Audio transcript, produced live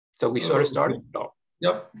So we sort of started? No.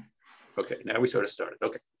 Yep. Okay, now we sort of started.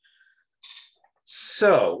 Okay.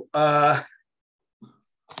 So,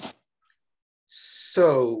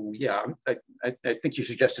 yeah, I think you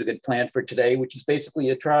suggested a good plan for today, which is basically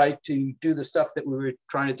to try to do the stuff that we were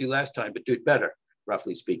trying to do last time, but do it better,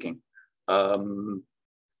 roughly speaking.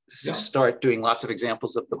 Start doing lots of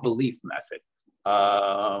examples of the belief method.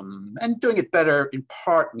 And doing it better in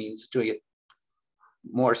part means doing it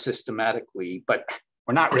more systematically, but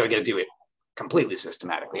we're not really going to do it completely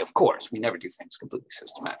systematically. Of course, we never do things completely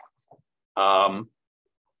systematically.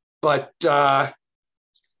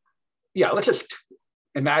 Yeah, let's just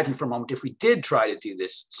imagine for a moment if we did try to do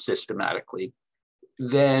this systematically,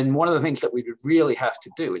 then one of the things that we would really have to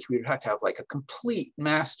do is we would have to have like a complete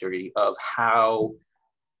mastery of how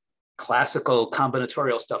classical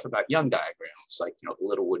combinatorial stuff about Young diagrams, like the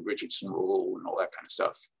Littlewood-Richardson rule and all that kind of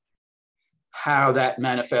stuff, how that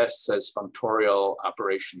manifests as functorial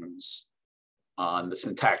operations on the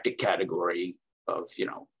syntactic category of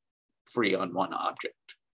free on one object.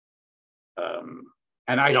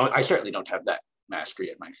 And I certainly don't have that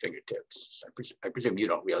mastery at my fingertips. I presume you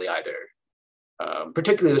don't really either,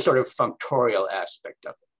 particularly the sort of functorial aspect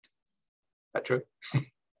of it. Is that true?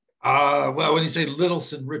 Well, when you say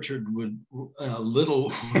Littlewood Richardson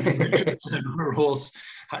rules,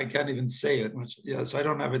 I can't even say it much. Yeah, so I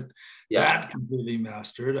don't have it that completely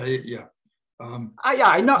mastered. I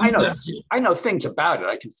know things about it.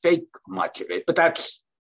 I can fake much of it, but that's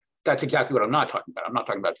exactly what I'm not talking about. I'm not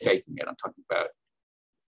talking about faking it. I'm talking about.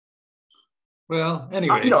 Well,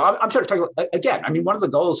 anyway, I'm sort of talking about, again. I mean, one of the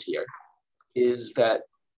goals here is that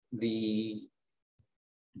the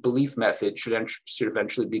belief method should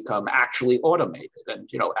eventually become actually automated and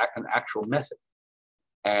an actual method.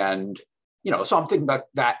 And so I'm thinking about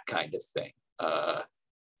that kind of thing.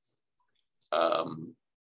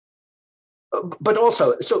 But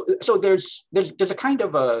also, so there's a kind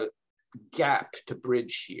of a gap to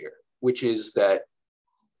bridge here, which is that,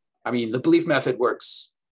 I mean, the belief method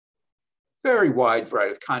works very wide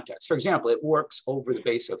variety of contexts. For example, it works over the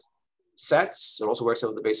base of sets. It also works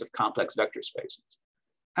over the base of complex vector spaces.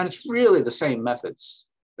 And it's really the same methods,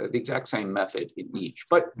 the exact same method in each.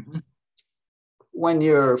 But when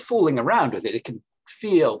you're fooling around with it, it can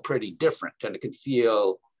feel pretty different, and it can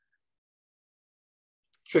feel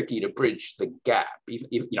tricky to bridge the gap.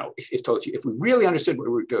 If we really understood what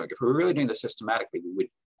we were doing, if we were really doing this systematically, we would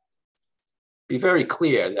be very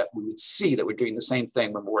clear that we would see that we're doing the same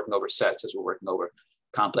thing when we're working over sets as we're working over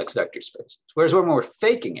complex vector spaces. Whereas when we're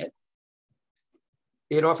faking it,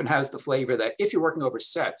 it often has the flavor that if you're working over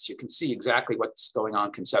sets, you can see exactly what's going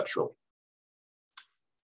on conceptually,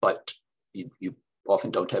 but you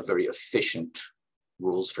often don't have very efficient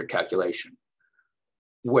rules for calculation.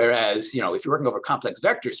 Whereas, if you're working over complex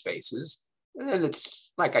vector spaces, then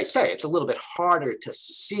it's, like I say, it's a little bit harder to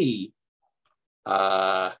see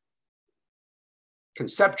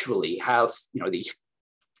conceptually how, these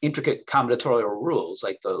intricate combinatorial rules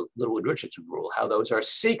like the Littlewood-Richardson rule, how those are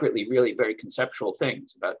secretly really very conceptual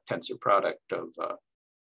things about tensor product of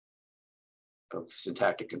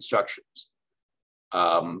syntactic constructions.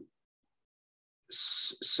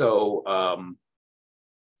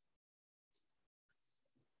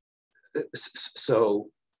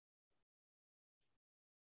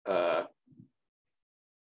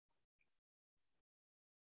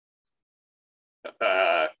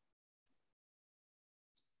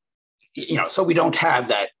 So we don't have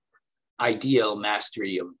that ideal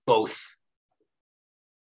mastery of both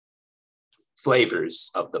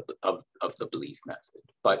flavors of the belief method,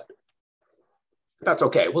 but that's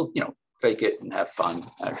okay. We'll fake it and have fun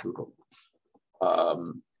as usual.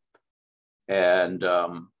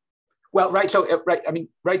 Well, right. So right. I mean,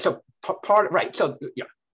 right. So part right. So yeah.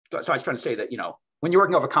 So I was trying to say that when you're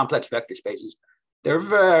working over complex vector spaces, they're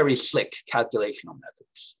very slick calculational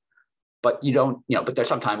methods. But you don't, but they're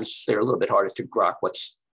a little bit harder to grok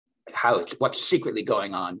what's secretly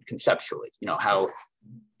going on conceptually, how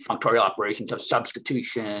functorial operations of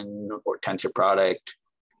substitution or tensor product,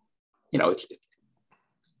 it's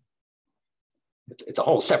a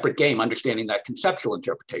whole separate game understanding that conceptual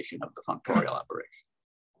interpretation of the functorial operation.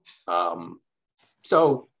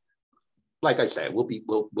 So, like I say, we'll be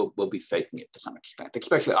faking it to some extent,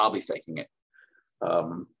 especially I'll be faking it.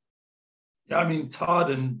 Yeah, I mean, Todd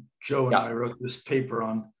and Joe and I wrote this paper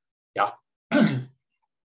on Schur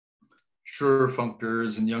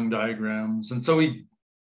functors and Young diagrams. And so we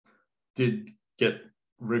did get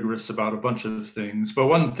rigorous about a bunch of things. But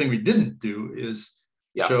one thing we didn't do is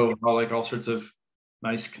show how all sorts of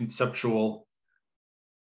nice conceptual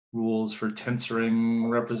rules for tensoring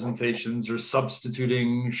representations or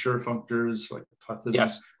substituting Schur functors, like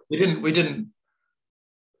We didn't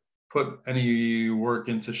put any work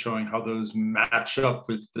into showing how those match up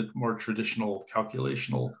with the more traditional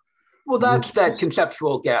calculational. Well, that's that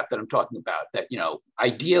conceptual gap that I'm talking about, that,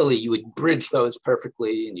 ideally you would bridge those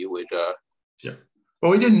perfectly and you would. Yeah.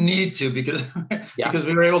 Well, we didn't need to because, yeah. because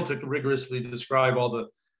we were able to rigorously describe all the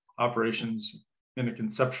operations in a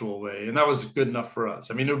conceptual way. And that was good enough for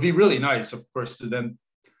us. I mean, it would be really nice, of course, to then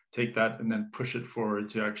take that and then push it forward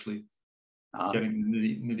to actually getting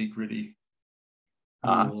nitty gritty.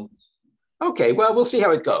 Okay, well, we'll see how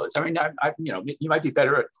it goes. I mean, you might be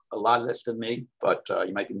better at a lot of this than me, but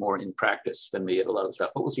you might be more in practice than me at a lot of stuff,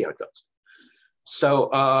 but we'll see how it goes. So,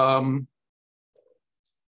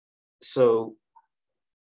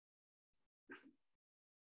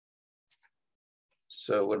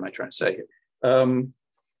 so what am I trying to say here? I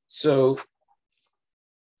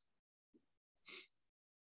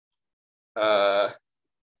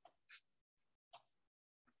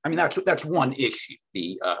mean, that's one issue.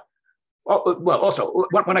 Well, also,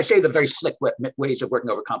 when I say the very slick ways of working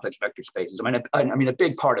over complex vector spaces, I mean, a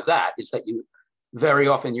big part of that is that very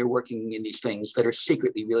often you're working in these things that are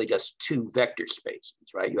secretly really just two vector spaces,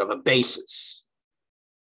 right? You have a basis,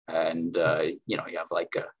 and you have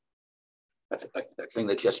like a thing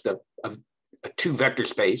that's just a two vector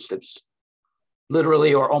space that's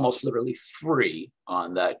literally or almost literally free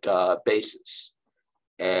on that basis.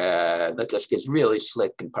 And that just gives really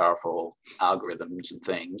slick and powerful algorithms and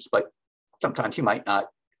things. But sometimes you might not,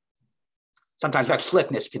 sometimes that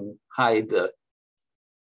slickness can hide the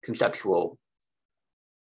conceptual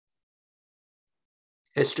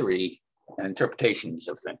history and interpretations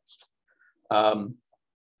of things.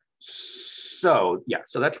 So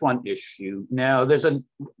that's one issue. Now there's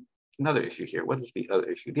another issue here. What is the other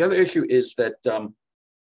issue? The other issue is that,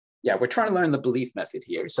 we're trying to learn the belief method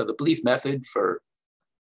here. So the belief method for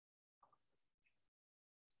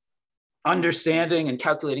understanding and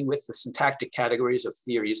calculating with the syntactic categories of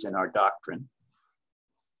theories in our doctrine.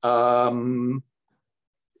 But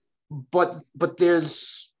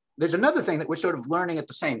there's another thing that we're sort of learning at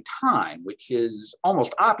the same time, which is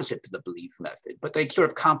almost opposite to the belief method, but they sort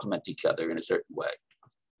of complement each other in a certain way.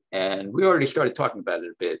 And we already started talking about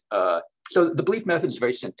it a bit. So the belief method is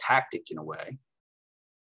very syntactic in a way.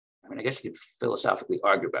 I mean, I guess you could philosophically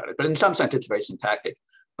argue about it, but in some sense it's very syntactic.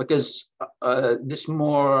 But there's this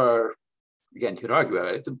more, again, you could argue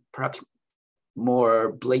about it, perhaps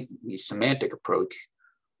more blatantly semantic approach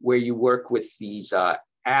where you work with these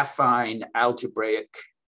affine algebraic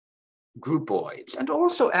groupoids and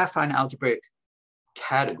also affine algebraic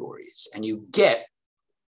categories, and you get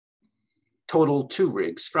total two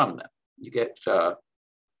rigs from them. You get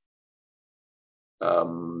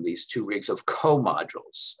these two rigs of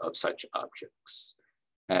co-modules of such objects.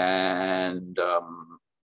 And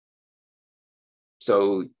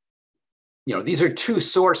so, these are two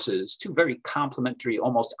sources, two very complementary,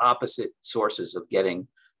 almost opposite sources of getting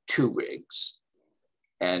two rigs.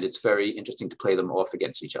 And it's very interesting to play them off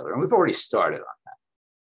against each other. And we've already started on that.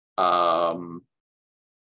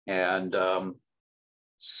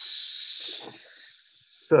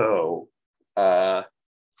 So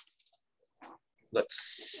let's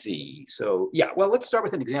see. So let's start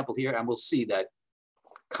with an example here, and we'll see that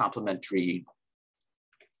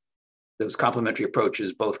those complementary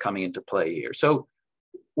approaches both coming into play here. So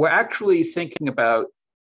we're actually thinking about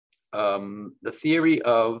the theory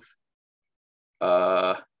of,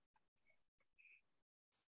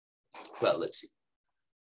 let's see.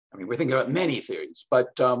 I mean, we're thinking about many theories,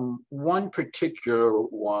 but one particular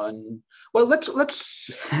one, how do I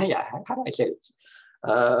say this?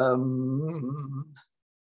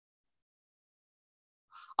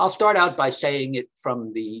 I'll start out by saying it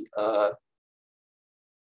from the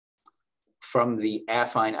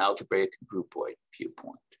affine algebraic groupoid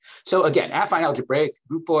viewpoint. So again, affine algebraic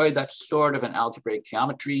groupoid, that's sort of an algebraic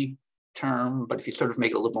geometry term, but if you sort of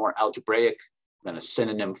make it a little more algebraic, then a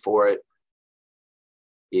synonym for it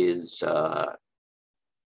is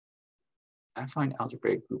affine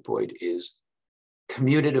algebraic groupoid is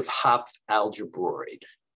commutative Hopf algebroid.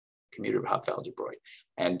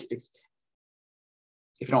 And if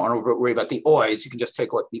you don't want to worry about the oids, you can just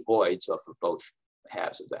take the oids off of both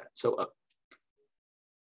halves of that. So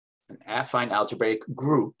an affine algebraic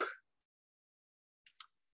group,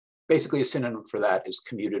 basically a synonym for that is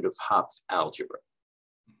commutative Hopf algebra.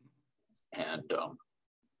 And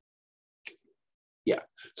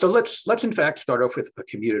so let's in fact start off with a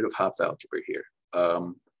commutative Hopf algebra here.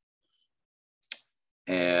 Or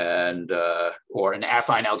an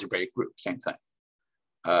affine algebraic group, same thing.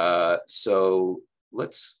 So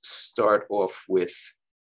let's start off with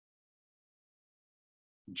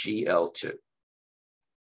GL2.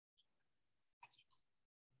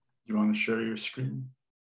 You want to share your screen?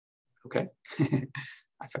 Okay.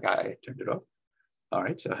 I forgot I turned it off. All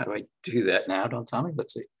right, so how do I do that now? Don't tell me.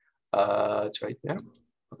 Let's see. It's right there.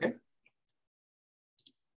 Okay.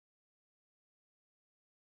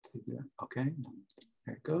 Okay,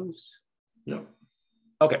 there it goes. Yep.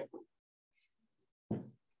 Okay.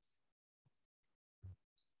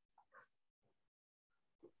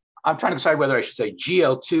 I'm trying to decide whether I should say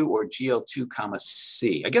GL2 or GL2 comma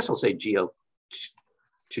C. I guess I'll say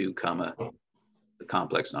GL2 comma the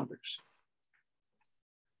complex numbers.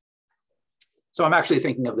 So I'm actually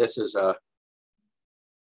thinking of this as a,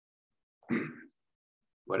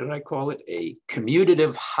 what did I call it? A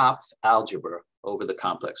commutative Hopf algebra over the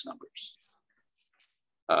complex numbers.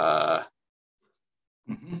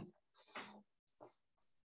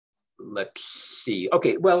 Let's see.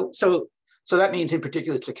 Okay, well, so that means in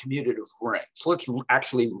particular it's a commutative ring. So let's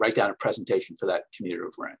actually write down a presentation for that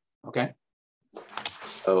commutative ring, okay?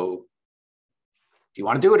 So do you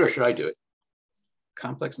want to do it or should I do it?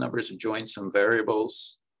 Complex numbers join some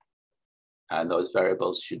variables, and those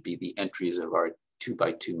variables should be the entries of our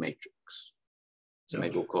 2x2 matrix. So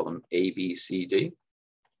maybe we'll call them A, B, C, D.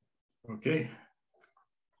 Okay.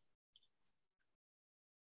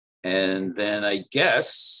 And then I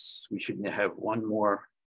guess we should have one more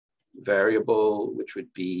variable, which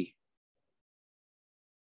would be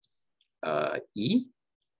E.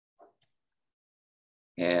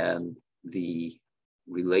 And the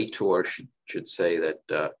relator should say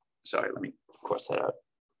that, sorry, let me cross that out.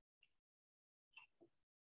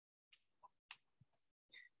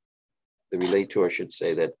 The relator should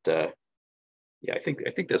say that, yeah, I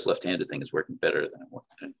think this left-handed thing is working better than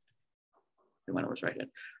when it was right-handed.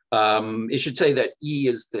 It should say that E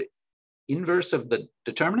is the inverse of the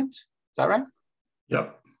determinant. Is that right?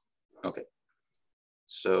 Yep. Okay.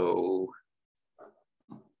 So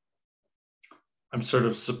I'm sort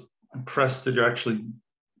of impressed that you're actually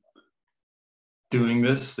doing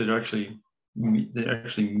this. They actually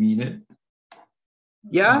mean it.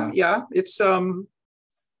 Yeah, yeah, it's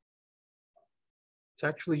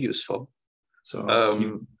actually useful. So I'll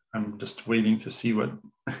see. I'm just waiting to see what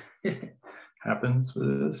happens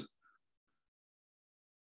with this.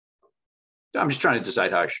 I'm just trying to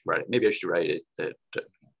decide how I should write it. Maybe I should write it that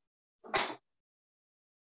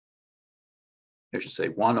I should say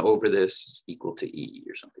 1 over this is equal to E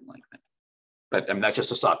or something like that. But I mean, that's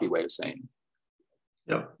just a sloppy way of saying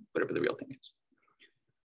whatever the real thing is.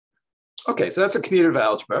 Okay, so that's a commutative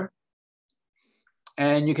algebra.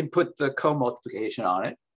 And you can put the co-multiplication on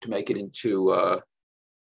it to make it into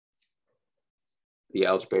the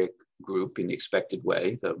algebraic group in the expected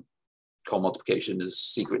way. The co-multiplication is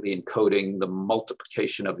secretly encoding the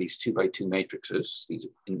multiplication of these 2x2 matrices. These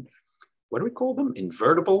are what do we call them?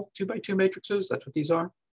 Invertible 2x2 matrices. That's what these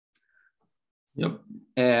are. Yep.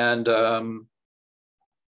 And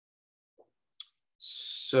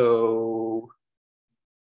so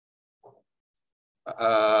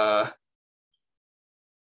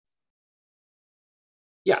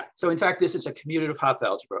yeah, so in fact, this is a commutative Hopf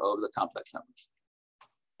algebra over the complex numbers.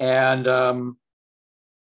 And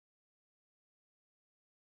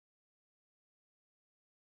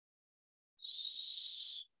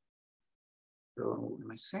so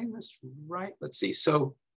am I saying this right? Let's see.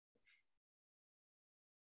 So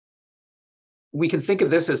we can think of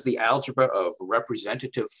this as the algebra of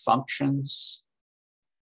representative functions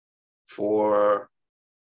for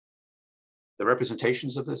the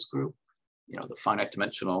representations of this group, you know, the finite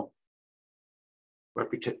dimensional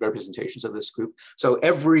representations of this group. So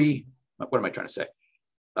every, what am I trying to say?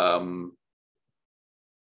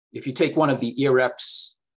 If you take one of the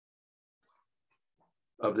irreps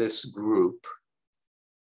of this group,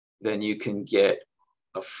 then you can get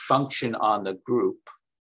a function on the group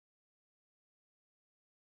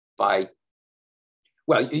by,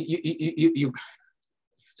 well, so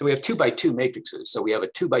we have 2x2 matrices. So we have a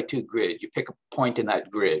 2x2 grid. You pick a point in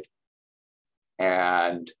that grid,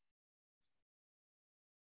 and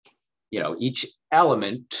you know, each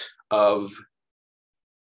element of,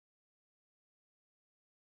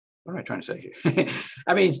 what am I trying to say here?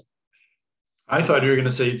 I mean, I thought you were going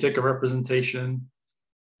to say you take a representation,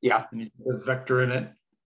 yeah, and you put a vector in it,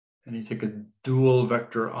 and you take a dual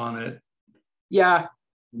vector on it. Yeah.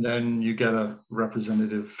 Then you get a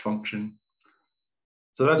representative function.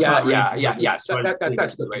 So that's yes.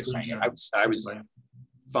 That's a good way of saying it. I was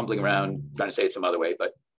fumbling around trying to say it some other way,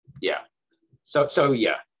 but yeah. So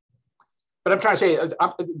yeah. But I'm trying to say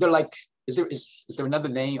they're like, is there another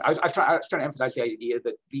name? I was trying to emphasize the idea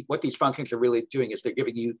that what these functions are really doing is they're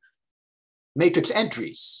giving you matrix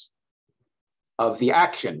entries of the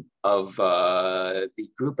action of the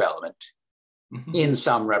group element, in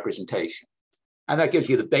some representation. And that gives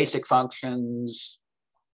you the basic functions.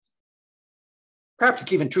 Perhaps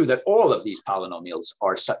it's even true that all of these polynomials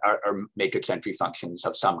are matrix entry functions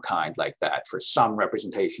of some kind like that for some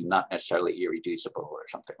representation, not necessarily irreducible or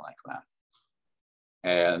something like that.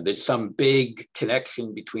 And there's some big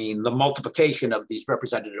connection between the multiplication of these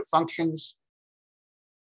representative functions.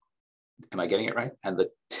 Am I getting it right? And the,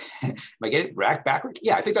 am I getting it backwards?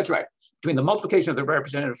 Yeah, I think that's right. Between the multiplication of the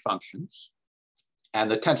representative functions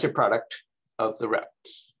and the tensor product of the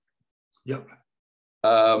reps. Yep.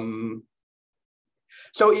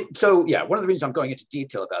 So yeah, one of the reasons I'm going into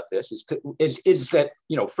detail about this is that,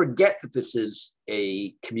 you know, forget that this is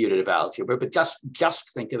a commutative algebra, but just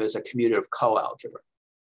think of it as a commutative coalgebra,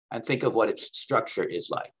 and think of what its structure is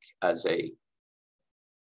like as a,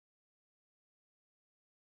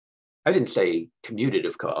 I didn't say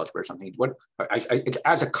commutative coalgebra or something. What it's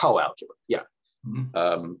as a coalgebra, yeah,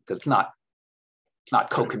 because it's not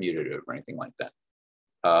co-commutative or anything like that.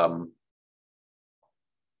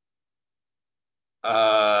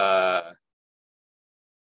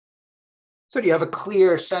 So do you have a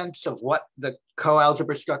clear sense of what the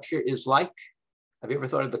coalgebra structure is like? Have you ever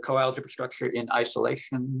thought of the coalgebra structure in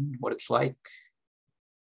isolation, what it's like?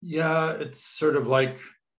 Yeah, it's sort of like,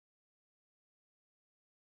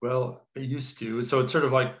 well, I used to. So it's sort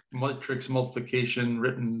of like matrix multiplication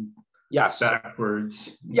written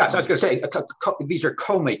backwards. Yes, I was going to say, these are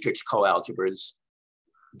co-matrix coalgebras,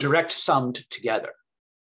 direct summed together.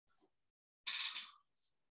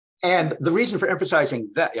 And the reason for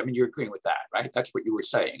emphasizing that, I mean, you're agreeing with that, right? That's what you were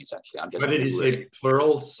saying, essentially. I'm just. What did you say?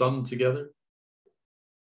 Plural, summed together?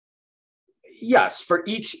 Yes, for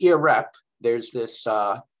each irrep, there's this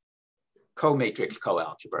co-matrix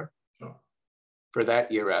coalgebra for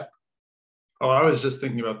that irrep. Oh, I was just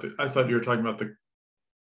thinking about I thought you were talking about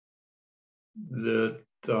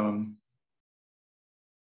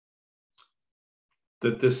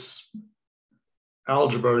that this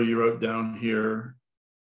algebra you wrote down here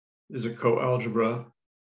is a coalgebra,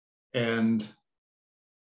 and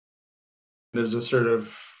there's a sort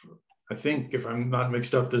of, I think if I'm not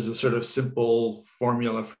mixed up, there's a sort of simple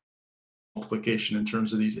formula for multiplication in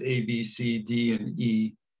terms of these A, B, C, D, and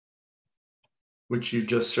E, which you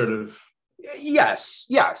just sort of. Yes,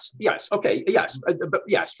 okay, yes, but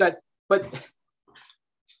yes, but.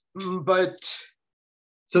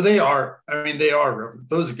 So they are, I mean, they are,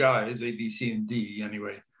 those guys, A, B, C, and D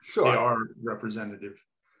anyway, sure. They are representative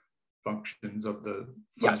functions of the.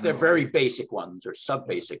 Yes, they're very basic ones or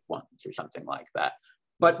sub-basic ones or something like that.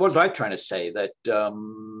 But what was I trying to say? That what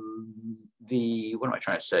am I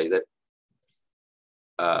trying to say? That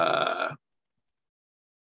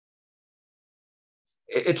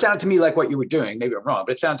it sounded to me like what you were doing, maybe I'm wrong,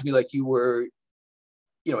 but it sounded to me like you were,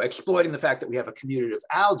 you know, exploiting the fact that we have a commutative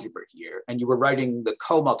algebra here, and you were writing the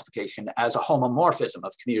co-multiplication as a homomorphism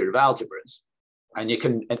of commutative algebras. And you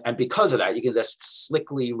can, and because of that, you can just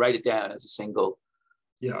slickly write it down as a single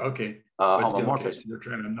homomorphism. Okay, so you're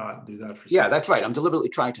trying to not do that. Yeah, that's right. I'm deliberately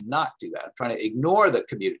trying to not do that. I'm trying to ignore the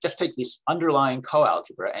commutative, just take this underlying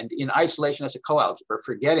coalgebra and in isolation as a coalgebra,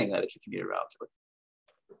 forgetting that it's a commutative algebra.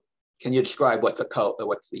 Can you describe what the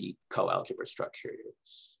coalgebra structure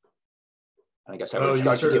is? And I guess I would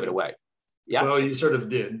start to give it away. Yeah. Well, you sort of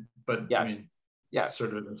did, but yes. I mean,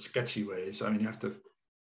 sort of in a sketchy way. So I mean, you have to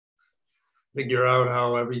figure out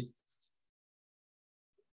how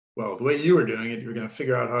the way you were doing it, you're going to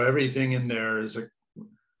figure out how everything in there is a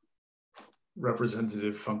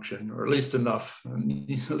representative function, or at least enough,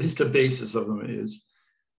 at least a basis of them is.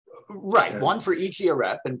 Right, one for each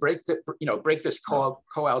irrep, and break this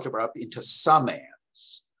coalgebra up into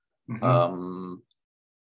summands.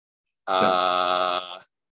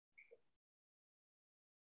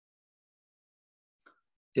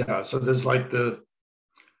 So there's like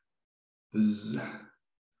there's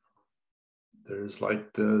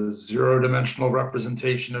like the zero-dimensional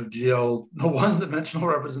representation of GL, the one-dimensional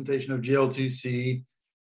representation of GL2C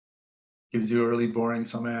gives you a really boring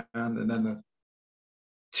summand, and then the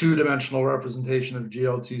two-dimensional representation of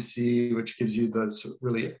GL2C, which gives you the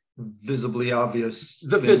really visibly obvious.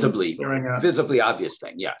 The visibly obvious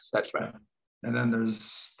thing, yes, that's right. And then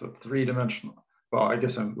there's the three-dimensional. Well, I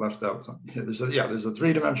guess I left out something. There's a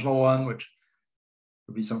three-dimensional one, which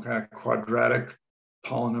would be some kind of quadratic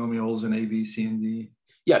polynomials in A, B, C, and D.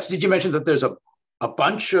 Yes. Did you mention that there's a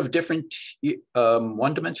bunch of different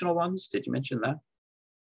one-dimensional ones? Did you mention that?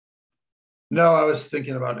 No, I was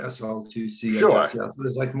thinking about SL2C. Sure. I guess, yeah. So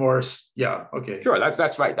there's like more. Yeah. Okay. Sure.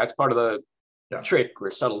 That's right. That's part of the trick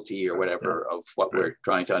or subtlety or whatever of what we're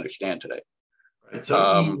trying to understand today. Right.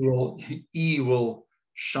 So E will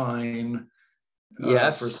shine for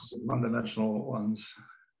Yes. one-dimensional ones.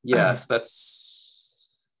 Yes, that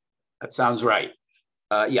sounds right.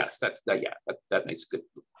 Yes, that makes good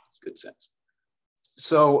sense.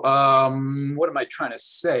 So what am I trying to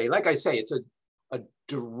say? Like I say, it's a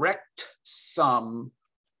direct sum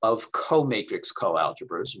of co-matrix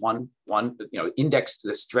co-algebras. One, indexed.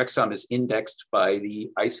 This direct sum is indexed by the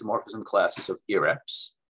isomorphism classes of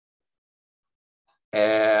IREPs.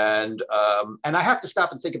 And I have to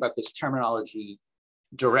stop and think about this terminology,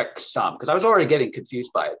 direct sum, because I was already getting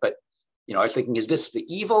confused by it. But I was thinking, is this the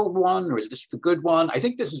evil one or is this the good one? I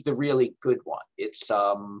think this is the really good one. It's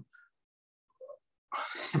am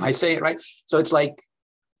I saying it right? So it's like,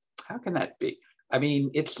 how can that be? I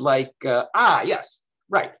mean, it's like yes,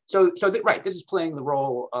 right. So right. This is playing the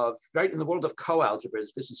role of, right, in the world of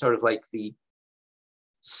co-algebras. This is sort of like the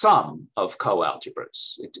sum of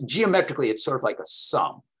co-algebras. Geometrically, it's sort of like a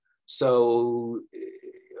sum. So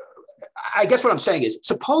I guess what I'm saying is,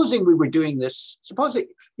 supposing we were doing this, so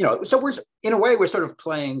we're, in a way, we're sort of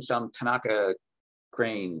playing some Tanaka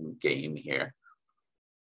Crane game here.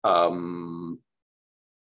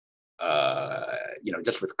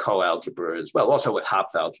 Just with co-algebras, well, also with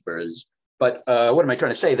Hopf algebras. But what am I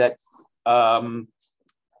trying to say? That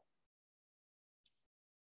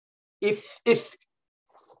if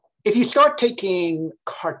you start taking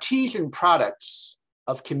Cartesian products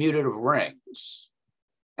of commutative rings,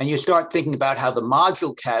 and you start thinking about how the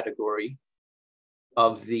module category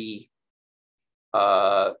of the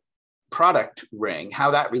product ring, how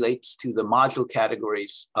that relates to the module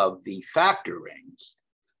categories of the factor rings,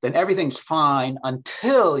 then everything's fine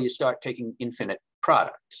until you start taking infinite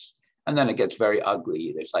products. And then it gets very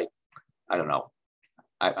ugly. There's like, I don't know.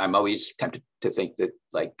 I'm always tempted to think that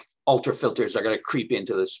like ultrafilters are going to creep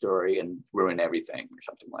into the story and ruin everything or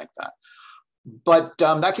something like that. But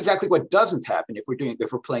that's exactly what doesn't happen if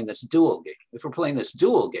we're playing this dual game. If we're playing this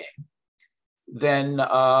dual game, then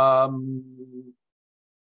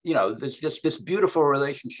there's just this beautiful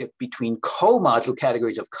relationship between co-module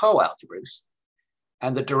categories of co-algebras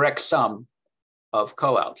and the direct sum of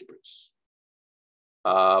co-algebras.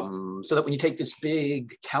 So that when you take this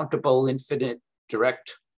big countable infinite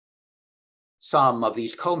direct sum of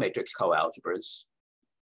these co-matrix co-algebras,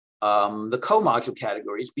 the co-module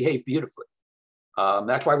categories behave beautifully.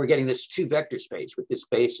 That's why we're getting this two vector space with this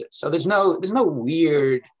basis. So there's no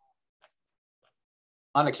weird,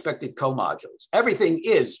 unexpected co-modules. Everything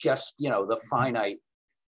is just, the finite,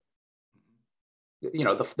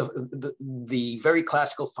 the very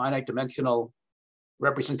classical finite dimensional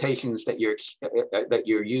representations that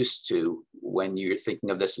you're used to when you're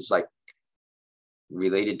thinking of this as like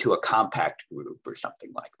related to a compact group or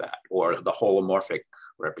something like that, or the holomorphic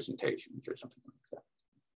representations or something like that.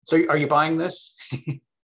 So are you buying this?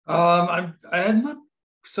 I'm not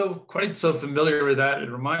quite so familiar with that. It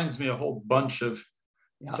reminds me a whole bunch of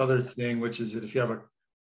this other thing, which is that if you have a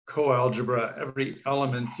co-algebra, every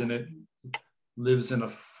element in it lives in a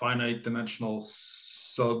finite dimensional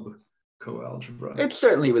sub co-algebra. It's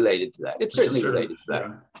certainly related to that. It's certainly related to that.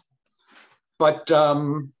 Yeah.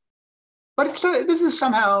 But this is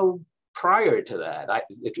somehow prior to that.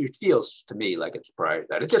 It feels to me like it's prior to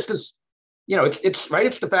that. It just is, it's right.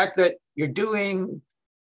 It's the fact that you're doing,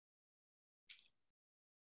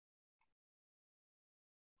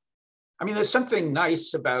 I mean, there's something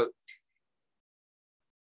nice about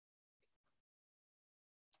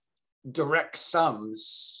direct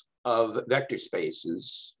sums of vector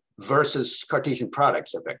spaces versus Cartesian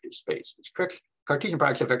products of vector spaces. Cartesian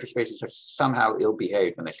products of vector spaces are somehow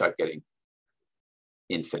ill-behaved when they start getting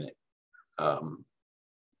infinite.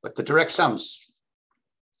 But the direct sums,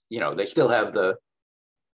 they still have the,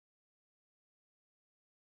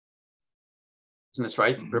 isn't this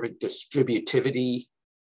right? The perfect distributivity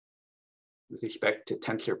with respect to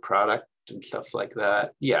tensor product and stuff like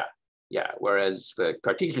that. Yeah. Whereas the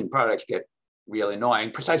Cartesian products get really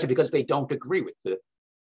annoying precisely because they don't agree with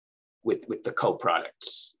the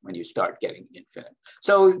co-products when you start getting infinite.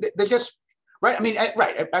 So there's just, right. I mean,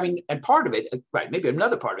 and part of it, right. Maybe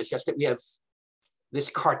another part is just that we have this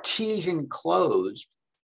Cartesian closed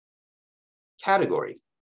category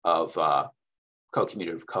of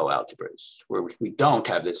co-commutative co-algebras, where we don't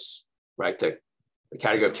have this, right? The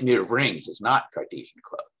category of commutative rings is not Cartesian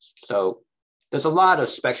closed. So there's a lot of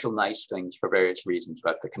special nice things for various reasons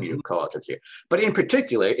about the commutative co-algebras here. But in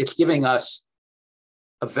particular, it's giving us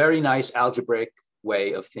a very nice algebraic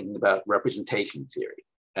way of thinking about representation theory.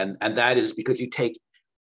 And that is because you take,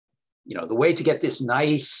 the way to get this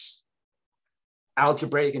nice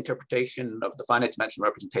algebraic interpretation of the finite dimensional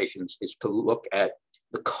representations is to look at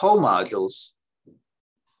the co-modules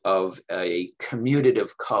of a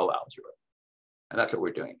commutative co-algebra. And that's what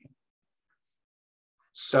we're doing.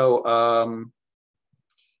 So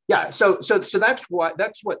yeah, so that's what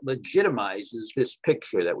legitimizes this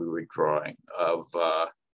picture that we were drawing of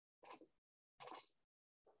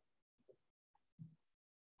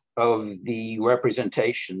the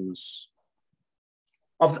representations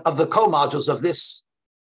of the comodules of this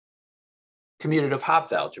commutative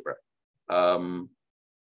Hopf algebra.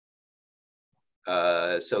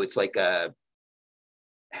 So it's like a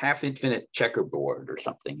half infinite checkerboard or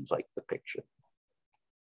something like the picture.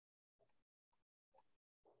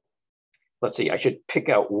 Let's see, I should pick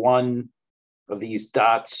out one of these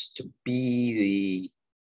dots to be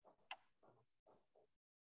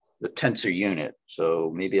the tensor unit.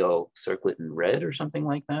 So maybe I'll circle it in red or something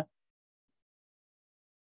like that.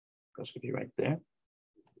 Supposed to be right there.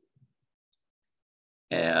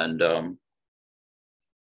 And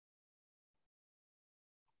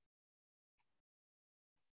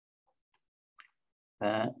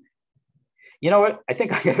you know what? I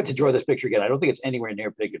think I have to draw this picture again. I don't think it's anywhere near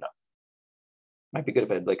big enough. Might be good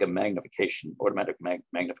if I had like a magnification, automatic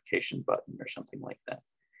magnification button or something like that.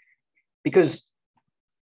 Because,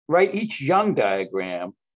 right, each Young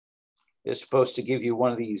diagram is supposed to give you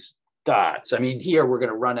one of these dots. I mean, here we're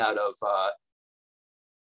going to run out of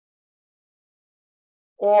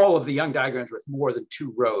all of the Young diagrams with more than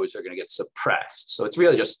 2 rows are going to get suppressed. So it's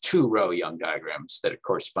really just 2-row Young diagrams that are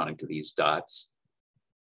corresponding to these dots.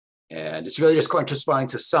 And it's really just corresponding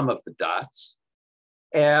to some of the dots.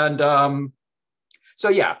 And so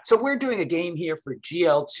yeah, so we're doing a game here for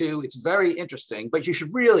GL2. It's very interesting, but you should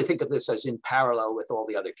really think of this as in parallel with all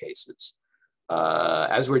the other cases.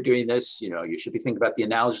 As we're doing this, you know, you should be thinking about the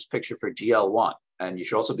analogous picture for GL1, and you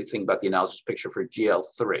should also be thinking about the analogous picture for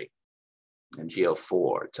GL3 and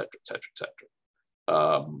GL4, et cetera, et cetera, et cetera.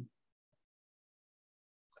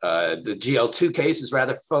 The GL2 case is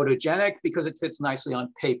rather photogenic because it fits nicely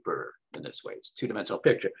on paper in this way. It's a 2-dimensional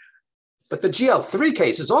picture. But the GL3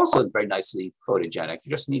 case is also very nicely photogenic.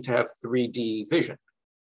 You just need to have 3D vision.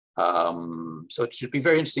 So it should be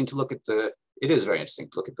very interesting to look at it is very interesting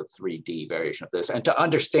to look at the 3D variation of this and to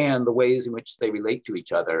understand the ways in which they relate to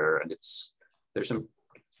each other. And there's some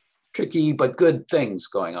tricky but good things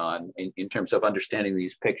going on in terms of understanding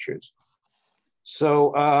these pictures.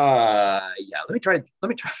 So yeah, let me try to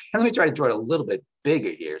draw it a little bit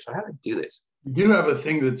bigger here. So how do I do this? You do have a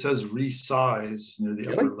thing that says resize near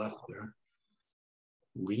the upper left there.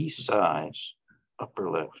 Resize,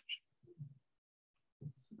 upper left.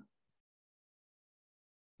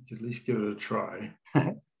 You could at least give it a try.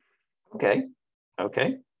 Okay. I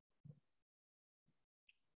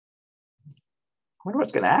wonder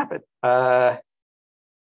what's going to happen. Well,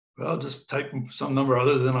 just type some number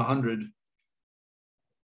other than 100.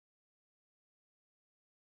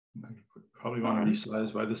 Probably want to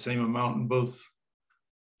resize by the same amount in both.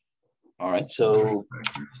 All right, so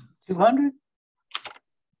 200?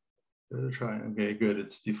 Give it a try. Okay, good.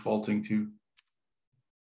 It's defaulting to.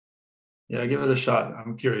 Yeah, give it a shot.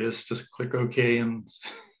 I'm curious. Just click OK and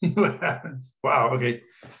see what happens. Wow. Okay.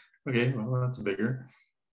 Okay. Well, that's bigger.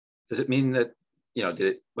 Does it mean that, you know,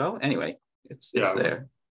 did it? Well, anyway, it's there.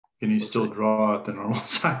 Can you still draw at the normal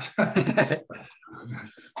size? I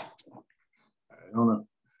don't know.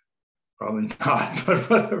 Probably not, but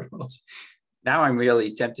whatever else. Now I'm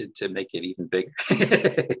really tempted to make it even bigger.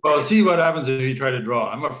 Well, see what happens if you try to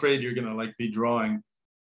draw. I'm afraid you're going to be drawing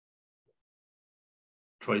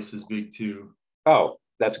twice as big too. Oh,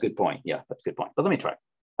 that's a good point. Yeah, that's a good point. But let me try.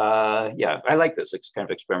 Yeah, I like this. It's kind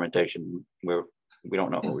of experimentation where we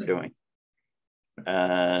don't know what we're doing.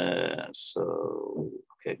 So,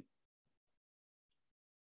 okay.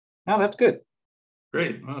 Now that's good.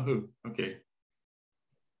 Great. Woohoo. Okay.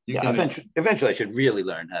 Eventually I should really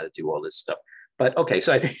learn how to do all this stuff. But okay,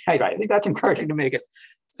 so I think that's encouraging to make it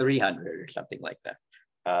 300 or something like that.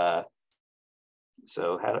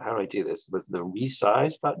 So how do I do this? With the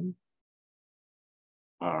resize button?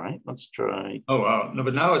 All right, let's try. Oh, wow. No,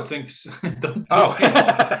 but now it thinks.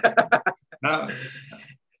 Now.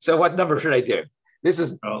 So what number should I do? This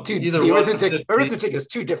is the arithmetic is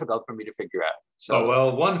too difficult for me to figure out.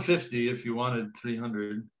 So, 150 if you wanted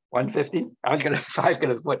 300. 150? I was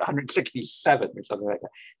gonna put 167 or something like that.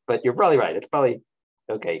 But you're probably right. It's probably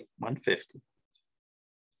okay. 150.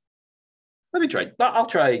 Let me try. I'll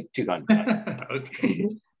try 200. Okay.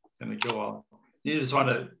 Gonna go on. You just want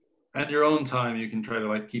to, at your own time, you can try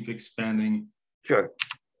to keep expanding. Sure.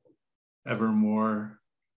 Ever more.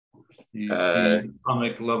 You see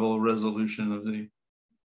atomic level resolution of the.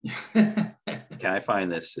 Can I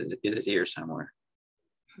find this? Is it here somewhere?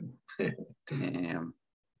 Damn.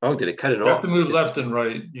 Oh, did it cut it You have off? to move left and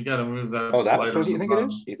right. You got to move that Oh, slider. what do you on the think it is?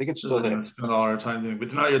 bottom. You think it's This still is what there? I spent all our time doing,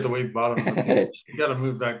 but now you're at the way bottom of the page. You got to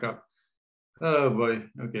move back up. Oh boy.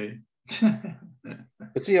 Okay.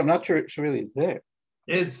 But see, I'm not sure it's really there.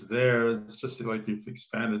 It's there. It's just like you've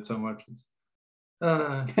expanded so much.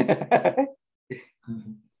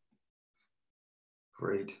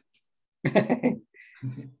 Great.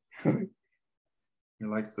 You're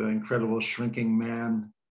like the incredible shrinking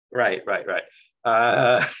man. Right. Let's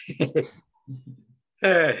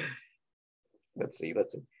see.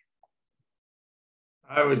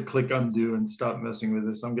 I would click undo and stop messing with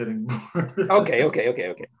this. I'm getting bored. Okay.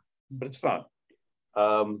 But it's fun.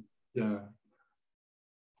 Yeah.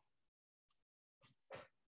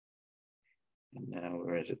 Now,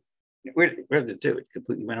 where is it? Where did it do? It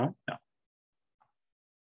completely went off?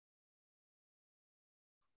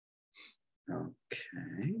 No.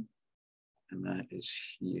 Okay. And that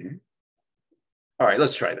is here. All right,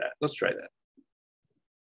 let's try that. Let's try that.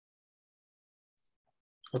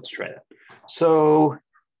 So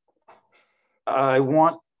I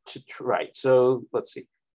want to try. So let's see.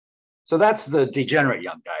 So that's the degenerate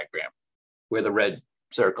Young diagram where the red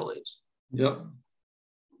circle is. Yep.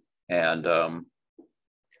 And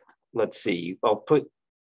let's see. I'll put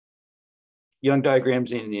Young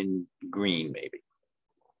diagrams in green, maybe.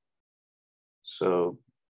 So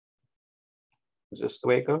is this the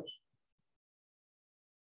way it goes?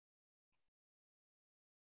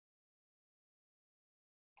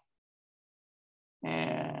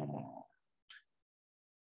 And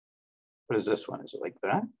what is this one? Is it like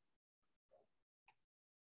that?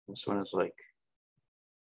 This one is like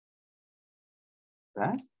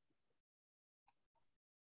that.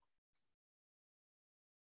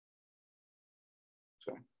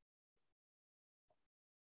 Sorry.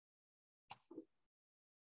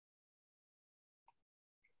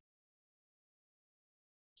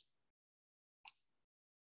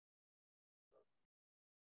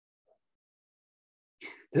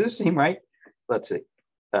 Does it seem right? Let's see.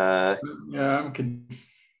 Yeah,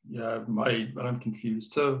 I'm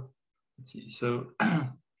confused. So let's see. So I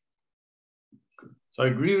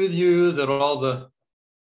agree with you that all the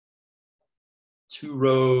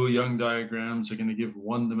 2-row Young diagrams are going to give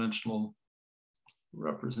one-dimensional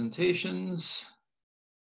representations.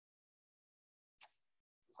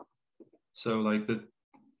 So like the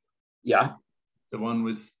one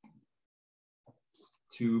with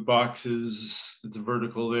 2 boxes, that's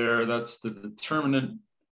vertical there, that's the determinant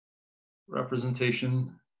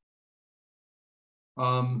representation.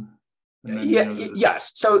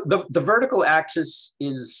 Yes. So the vertical axis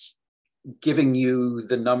is giving you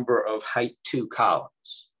the number of height 2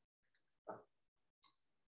 columns.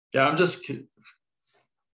 Yeah, I'm just.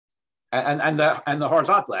 And the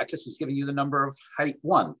horizontal axis is giving you the number of height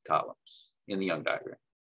 1 columns in the Young diagram.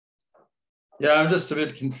 Yeah, I'm just a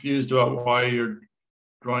bit confused about why you're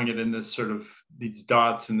drawing it in this sort of these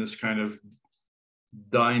dots in this kind of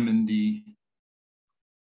diamondy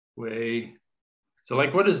way. So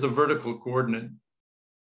like, what does the vertical coordinate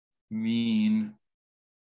mean?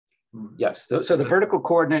 Yes, so the vertical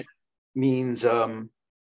coordinate means, don't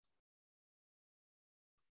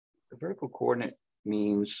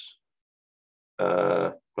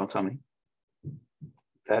tell me.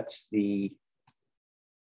 That's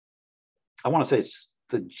I want to say it's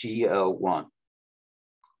the GL1.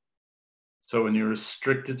 So when you're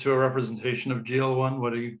restricted to a representation of GL1,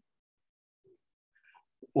 what are you?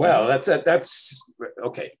 Well, that's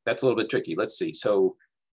okay. That's a little bit tricky. Let's see. So,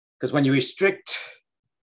 because when you restrict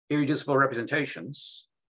irreducible representations,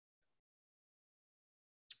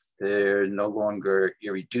 they're no longer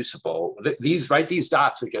irreducible. These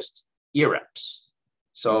dots are just irreps.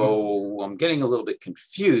 So I'm getting a little bit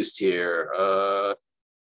confused here.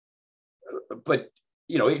 But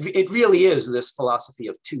it really is this philosophy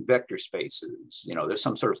of 2 vector spaces. There's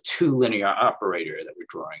some sort of 2 linear operator that we're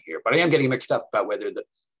drawing here. But I am getting mixed up about whether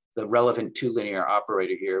the relevant 2 linear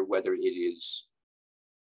operator here, whether it is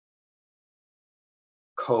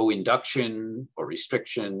co-induction or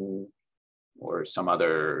restriction or some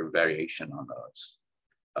other variation on those.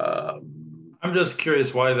 I'm just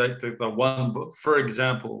curious why the one, for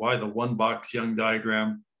example, why the 1-box Young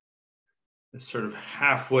diagram is sort of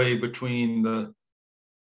halfway between the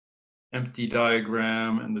empty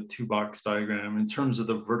diagram and the 2-box diagram in terms of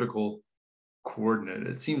the vertical coordinate.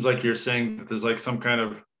 It seems like you're saying that there's like some kind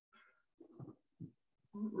of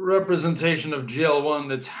representation of GL1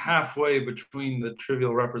 that's halfway between the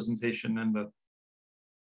trivial representation and the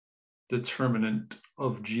determinant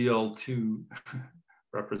of GL2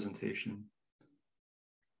 representation.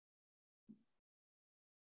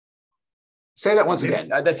 Say that once again.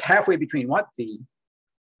 That's halfway between what?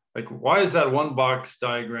 like, why is that one box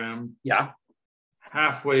diagram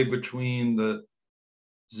halfway between the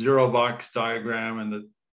 0 box diagram and the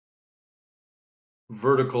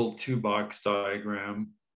vertical 2 box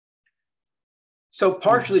diagram? So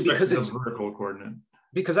partially because it's vertical coordinate.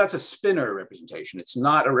 Because that's a spinor representation. It's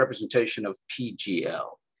not a representation of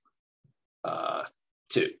PGL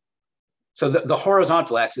 2. So the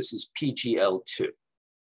horizontal axis is PGL2.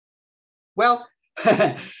 Well,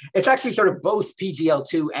 it's actually sort of both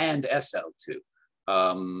PGL2 and SL2.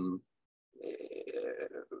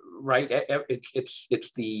 Right?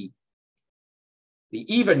 It's the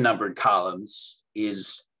even numbered columns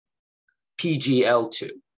is PGL2,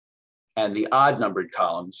 and the odd numbered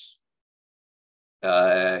columns,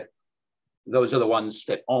 those are the ones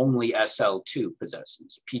that only SL2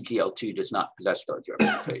 possesses. PGL2 does not possess those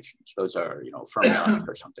representations. Those are, fermionic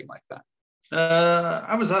or something like that.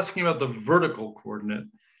 I was asking about the vertical coordinate.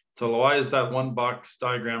 So why is that one box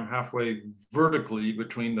diagram halfway vertically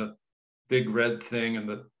between the big red thing and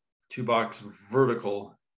the 2 box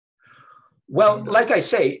vertical? Well, like I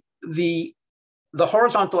say, the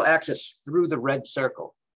horizontal axis through the red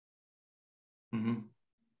circle,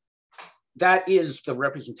 that is the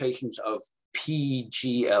representations of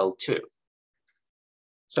PGL2.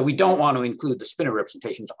 So we don't want to include the spinor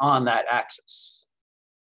representations on that axis.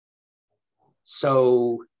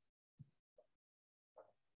 So,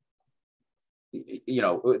 we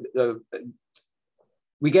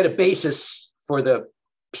get a basis for the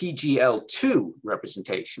PGL2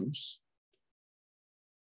 representations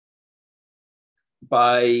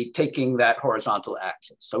by taking that horizontal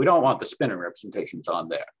axis. So we don't want the spinor representations on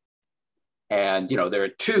there. And, there are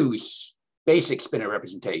 2 basic spinor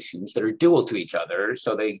representations that are dual to each other.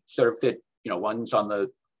 So they sort of fit, one's on the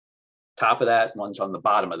top of that, one's on the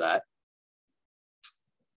bottom of that.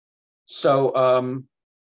 So,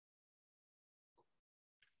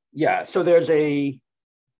 so there's a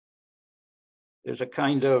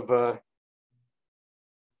kind of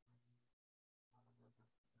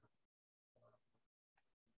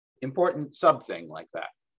important sub thing like that.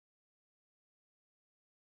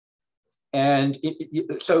 And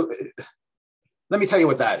so let me tell you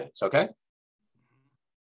what that is, okay?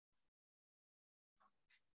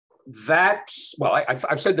 That's, well,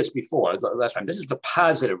 I've said this before the last time, this is the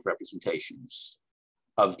positive representations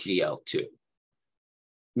of GL2,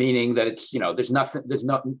 meaning that it's,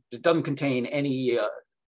 it doesn't contain any,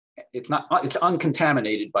 it's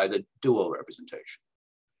uncontaminated by the dual representation,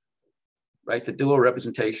 right? The dual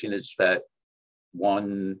representation is that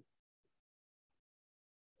one,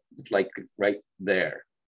 it's like right there.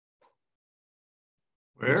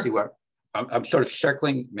 Where? See where? I'm sort of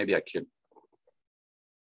circling, maybe I should.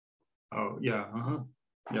 Oh, yeah,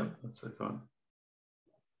 yeah, that's what I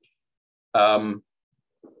thought.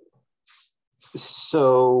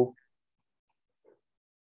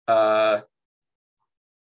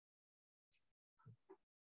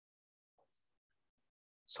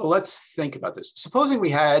 So let's think about this. Supposing we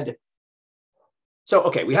had,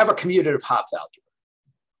 we have a commutative Hopf algebra,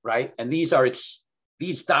 right? And these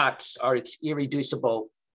dots are its irreducible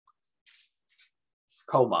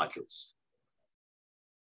comodules.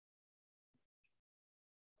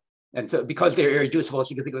 And so because they're irreducible,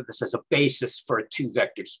 so you can think of this as a basis for a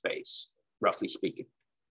 2-vector space, roughly speaking.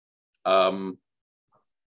 So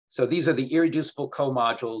these are the irreducible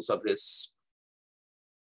comodules of this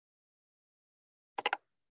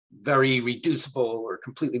very reducible or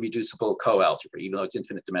completely reducible coalgebra, even though it's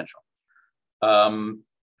infinite dimensional.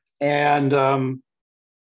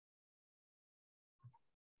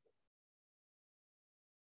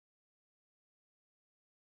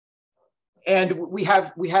 And we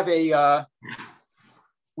have a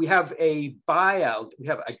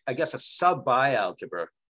I guess a sub bialgebra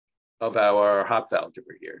of our Hopf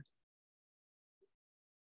algebra here.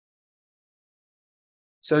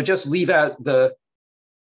 So just leave out the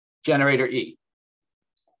generator E.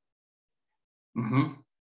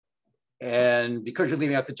 And because you're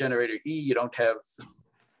leaving out the generator E, you don't have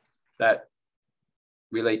that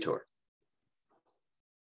relator.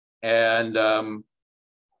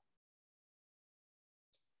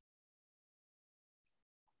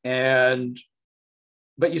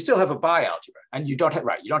 But you still have a bialgebra, and you don't have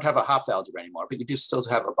a Hopf algebra anymore, but you do still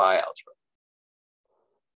have a bialgebra,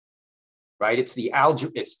 right? It's the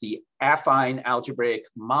affine algebraic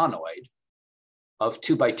monoid of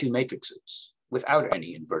 2x2 matrices without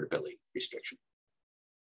any invertibility restriction.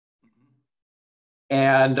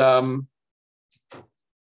 And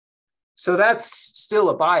so that's still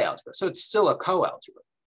a bialgebra. So it's still a coalgebra.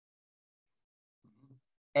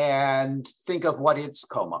 And think of what its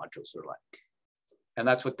comodules are like. And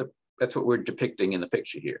that's what That's what we're depicting in the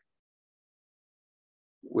picture here.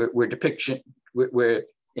 We're depiction, you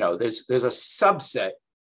know, there's a subset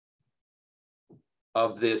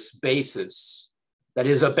of this basis that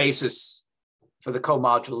is a basis for the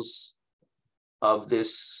co-modules of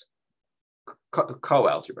this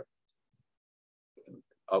co-algebra,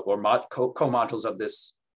 or co-modules of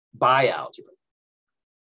this bi-algebra.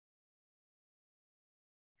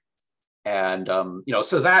 And, you know,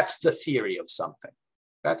 so that's the theory of something.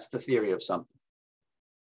 That's the theory of something.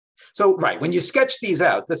 So, right, when you sketch these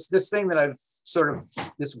out, this thing that I've sort of,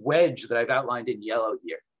 this wedge that I've outlined in yellow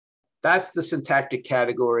here, that's the syntactic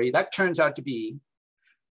category. That turns out to be,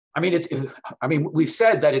 I mean, we've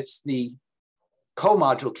said that it's the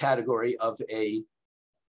co-module category of a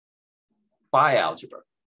bi-algebra,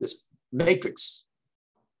 this matrix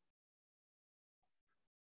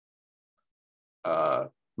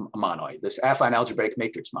monoid, this affine algebraic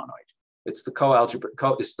matrix monoid. It's the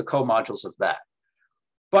it's the co-modules of that.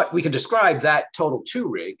 But we can describe that total 2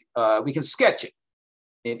 rig. We can sketch it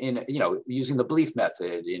in you know, using the belief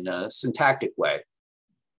method in a syntactic way.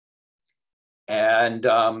 And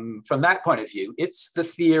from that point of view, it's the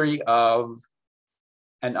theory of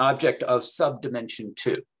an object of subdimension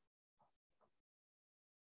 2,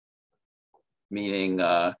 meaning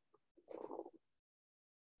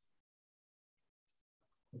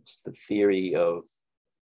it's the theory of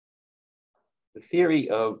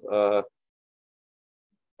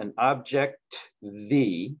an object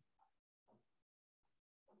V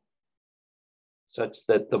such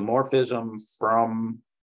that the morphism from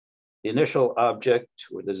the initial object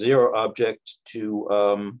or the 0 object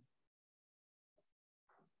to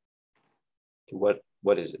what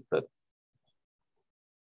is it,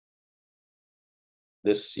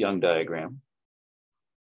 this Young diagram,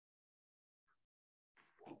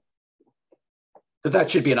 that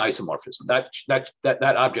should be an isomorphism. That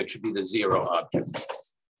object should be the 0 object.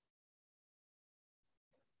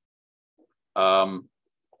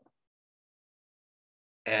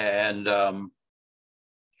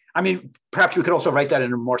 I mean, perhaps we could also write that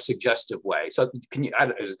in a more suggestive way. So can you,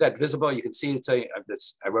 is that visible? You can see it's I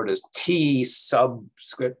wrote as T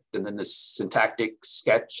subscript and then this syntactic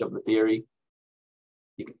sketch of the theory.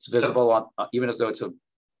 It's visible on, even as though it's a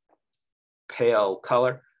pale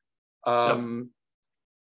color. But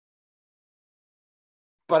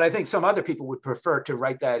I think some other people would prefer to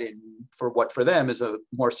write that in for what for them is a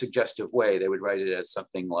more suggestive way. They would write it as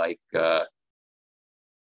something like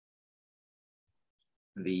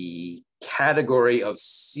the category of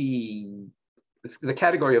C, the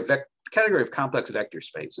category of complex vector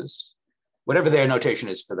spaces, whatever their notation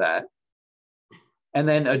is for that, and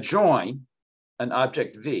then adjoin an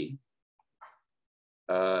object V,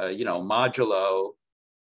 you know, modulo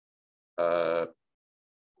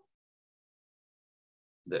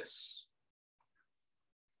this,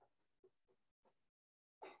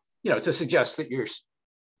 you know, to suggest that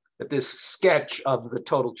that this sketch of the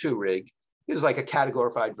total 2 rig is like a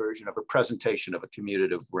categorified version of a presentation of a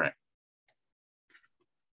commutative ring.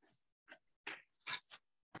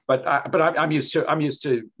 But I'm used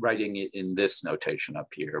to writing it in this notation up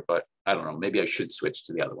here. But I don't know. Maybe I should switch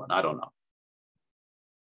to the other one. I don't know.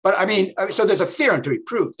 But I mean, so there's a theorem to be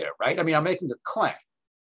proved there, right? I mean, I'm making a claim.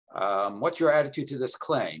 What's your attitude to this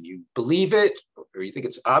claim? You believe it, or you think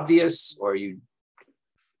it's obvious, or you're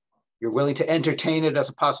willing to entertain it as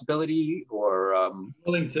a possibility, or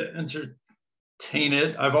willing to entertain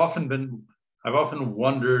it. I've often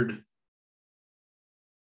wondered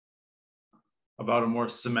about a more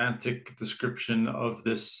semantic description of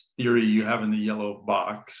this theory you have in the yellow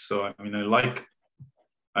box. So I mean, I like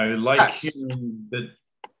yes. Hearing that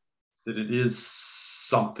it is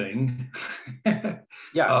something.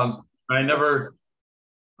 Yes. I never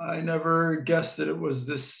guessed that it was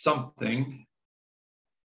this something.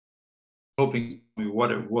 Hoping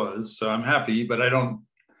what it was. So I'm happy, but I don't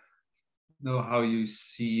know how you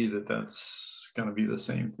see that that's going to be the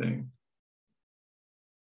same thing.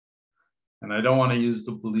 And I don't want to use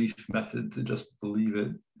the belief method to just believe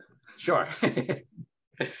it. Sure.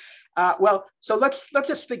 Well, so let's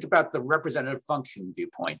just think about the representative function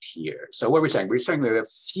viewpoint here. So what we're saying we have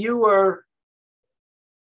fewer,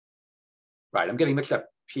 right, I'm getting mixed up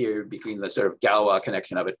here between the sort of Galois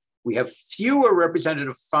connection of it. We have fewer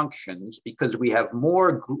representative functions because we have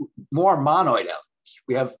more monoid elements.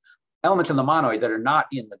 We have elements in the monoid that are not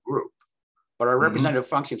in the group, but our representative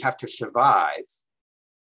functions have to survive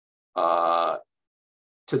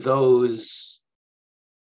to those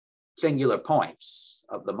singular points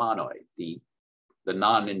of the monoid, the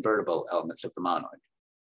non-invertible elements of the monoid.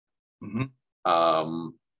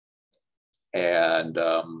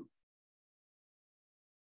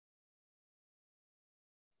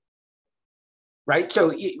 right?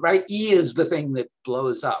 So, right, E is the thing that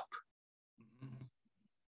blows up.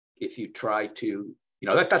 If you try to,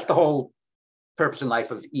 that's the whole purpose in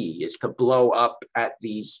life of E, is to blow up at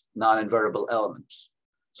these non-invertible elements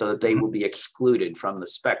so that they will be excluded from the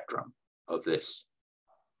spectrum of this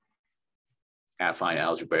affine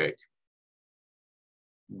algebraic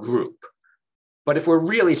group. But if we're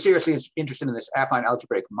really seriously interested in this affine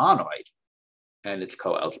algebraic monoid and its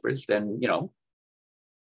coalgebras, then,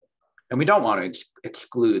 and we don't want to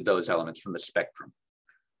exclude those elements from the spectrum.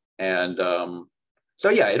 And so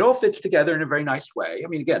yeah, it all fits together in a very nice way. I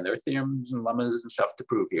mean, again, there are theorems and lemmas and stuff to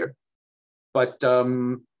prove here, but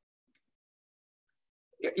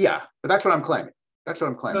yeah, but that's what I'm claiming. That's what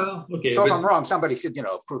I'm claiming. Well, okay, so if I'm wrong, somebody should,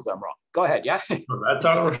 prove I'm wrong. Go ahead, yeah? Well, that's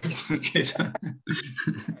how it works. Okay,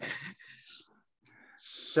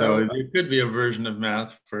 so there could be a version of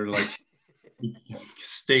math for like, you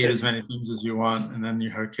state as many things as you want, and then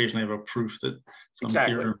you occasionally have a proof that some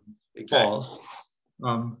theorem falls.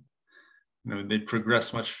 They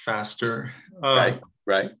progress much faster. Right.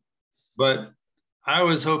 But I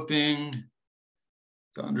was hoping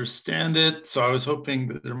to understand it. So I was hoping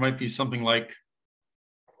that there might be something like,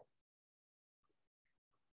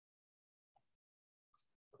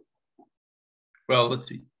 well, let's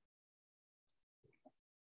see.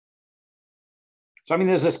 So, I mean,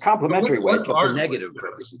 there's this complementary wedge of the negative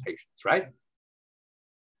representations, right?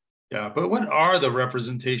 Yeah, but what are the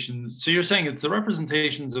representations? So you're saying it's the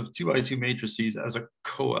representations of 2x2 matrices as a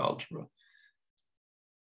coalgebra.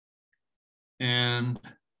 And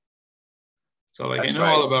so like, I know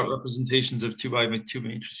all about representations of 2x2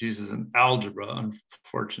 matrices as an algebra,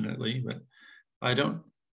 unfortunately, but I don't.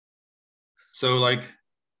 So like,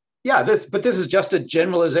 yeah, this is just a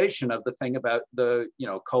generalization of the thing about the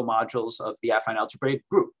comodules of the affine algebraic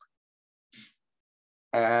group.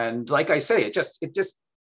 And like I say,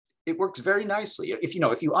 it works very nicely. If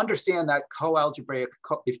you understand that coalgebraic,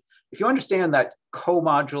 if you understand that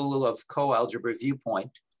comodule of coalgebra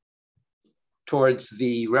viewpoint towards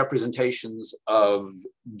the representations of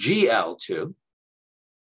GL2,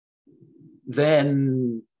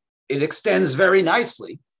 then it extends very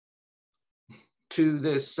nicely to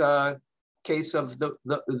this case of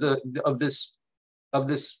this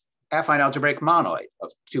affine algebraic monoid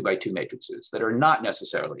of 2x2 matrices that are not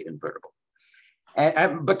necessarily invertible.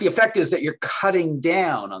 But the effect is that you're cutting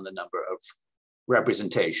down on the number of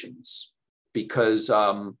representations because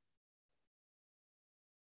those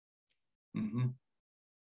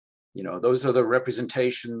are the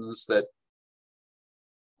representations that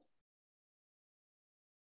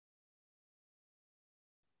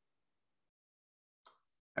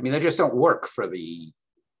they just don't work for the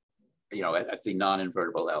at the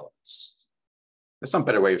non-invertible elements. There's some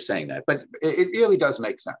better way of saying that, but it really does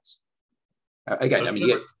make sense. Again,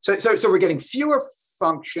 so we're getting fewer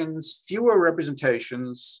functions, fewer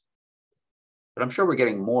representations, but I'm sure we're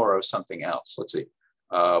getting more of something else. Let's see.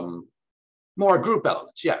 More group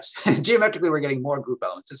elements, yes. Geometrically, we're getting more group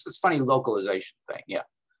elements. It's this funny localization thing, yeah.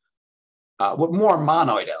 With more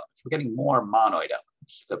monoid elements. We're getting more monoid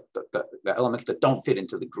elements, the elements that don't fit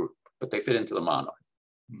into the group, but they fit into the monoid.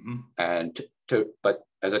 But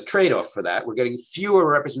as a trade-off for that, we're getting fewer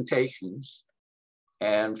representations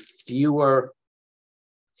and fewer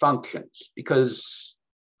functions because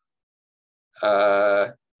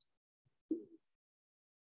the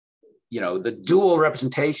dual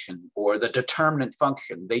representation or the determinant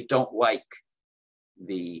function, they don't like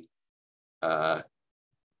the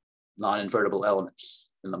non-invertible elements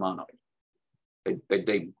in the monoid.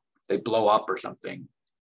 They blow up or something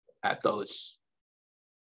at those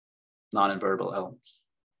non-invertible elements.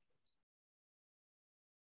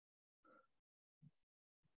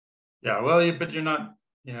 Yeah, well, but you're not,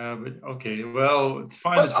 yeah, but okay, well, it's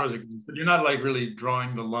fine as far as it goes, but you're not like really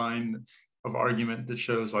drawing the line of argument that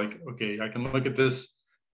shows like, okay, I can look at this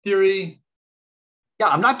theory. Yeah,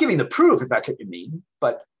 I'm not giving the proof if that's what you mean,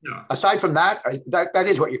 but aside from that, that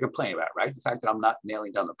is what you're complaining about, right? The fact that I'm not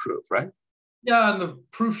nailing down the proof, right? Yeah, and the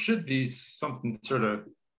proof should be something sort of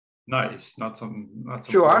nice, not something.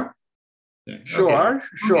 Sure. Yeah. Sure, okay.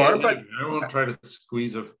 Sure, okay, but I won't try to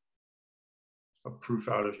squeeze a proof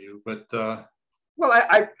out of you, but well,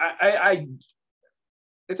 I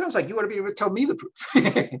it sounds like you want to be able to tell me the proof.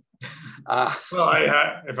 well,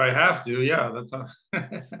 if I have to, yeah, that's not,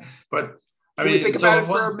 but I mean, think about it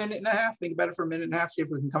for a minute and a half. Think about it for a minute and a half. See if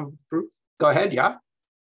we can come up with proof. Go ahead. Yeah.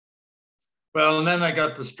 Well, and then I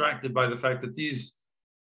got distracted by the fact that these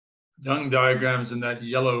Young diagrams in that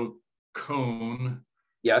yellow cone,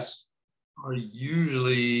 yes, are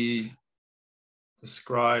usually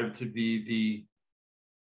described to be the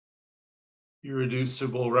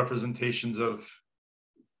irreducible representations of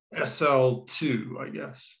SL2, I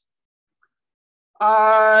guess.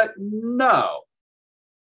 No.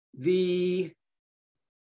 The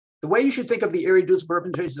way you should think of the irreducible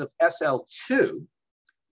representations of SL2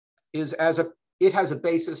 is it has a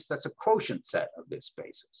basis that's a quotient set of this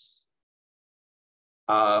basis.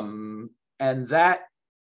 And that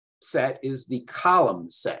set is the column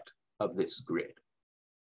set of this grid.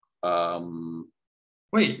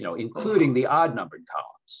 Wait, including the odd numbered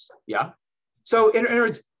columns. Yeah. So in other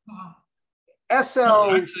words, SL.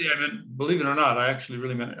 No, actually, I meant, believe it or not, I actually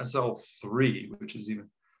really meant SL3, which is even.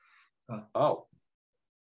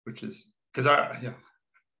 Which is because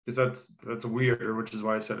that's weird, which is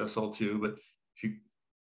why I said SL2. But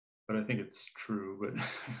but I think it's true. But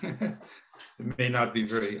it may not be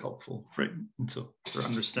very helpful, right, until for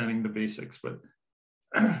understanding the basics. But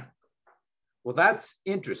well, that's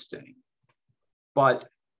interesting. But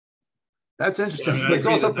that's interesting. Yeah, it's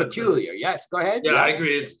also peculiar. Yes, go ahead. Yeah, I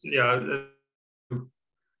agree. It's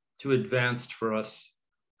too advanced for us.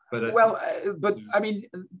 But I mean,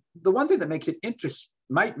 the one thing that makes it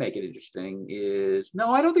might make it interesting is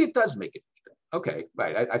no, I don't think it does make it interesting. Okay,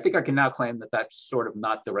 right. I think I can now claim that that's sort of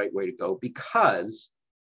not the right way to go, because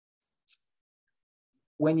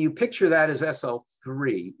when you picture that as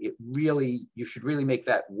SL3, you should really make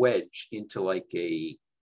that wedge into like a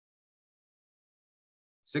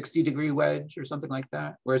 60-degree wedge or something like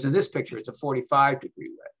that. Whereas in this picture, it's a 45-degree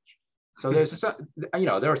wedge. So there's,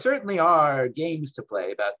 there certainly are games to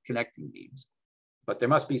play about connecting these, but there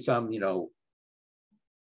must be some,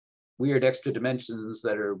 weird extra dimensions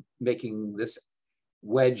that are making this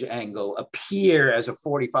wedge angle appear as a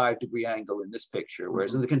 45-degree angle in this picture.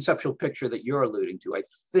 Whereas in the conceptual picture that you're alluding to, I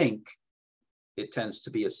think it tends to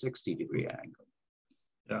be a 60-degree angle.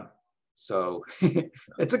 Yeah. So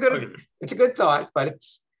it's a good thought, but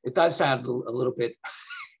it does sound a little bit.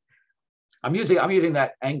 I'm using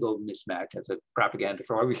that angle mismatch as a propaganda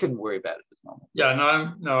for why we shouldn't worry about it at this moment. Yeah, I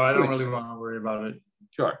don't really want to worry about it.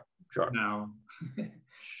 Sure. Now.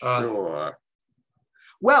 Sure.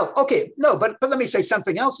 Well, okay, no, but let me say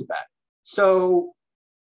something else about it. So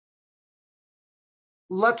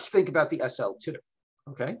let's think about the SL2.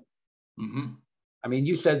 Okay. Mm-hmm. I mean,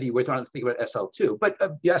 you said you were trying to think about SL2, but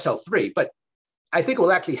the SL3, but I think it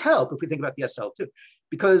will actually help if we think about the SL2,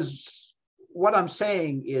 because what I'm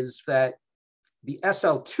saying is that the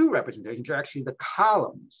SL2 representations are actually the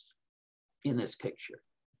columns in this picture.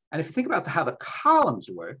 And if you think about how the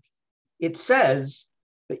columns work, it says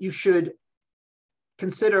that you should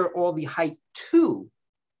consider all the height 2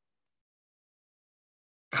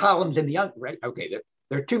 columns in the, right? Okay,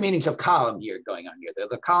 there are two meanings of column here going on here. They're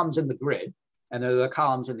the columns in the grid, and they're the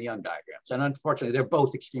columns in the Young diagrams. And unfortunately, they're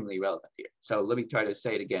both extremely relevant here. So let me try to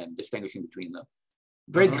say it again, distinguishing between the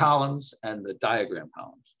grid columns and the diagram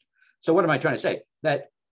columns. So what am I trying to say? That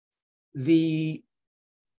the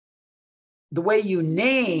way that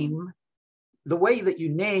you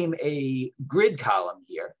name a grid column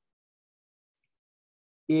here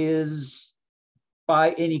is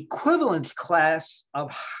by an equivalence class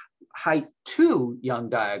of height 2 Young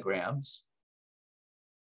diagrams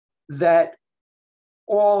that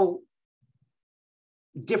all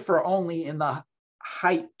differ only in the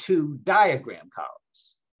height 2 diagram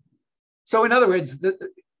columns. So in other words, the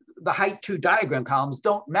height 2 diagram columns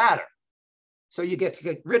don't matter. So you get to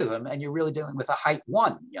get rid of them, and you're really dealing with a height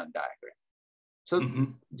 1 Young diagram. So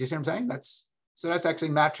do you see what I'm saying? That's actually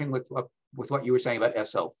matching with what you were saying about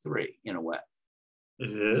SL3 in a way.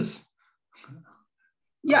 It is?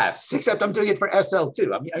 Yes, except I'm doing it for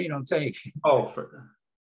SL2. I mean, I'm saying. Oh,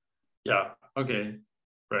 yeah, okay,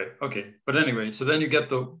 right, okay. But anyway, so then you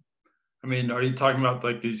get are you talking about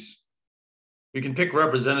like these, you can pick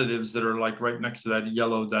representatives that are like right next to that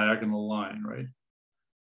yellow diagonal line, right?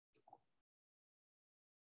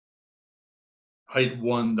 Height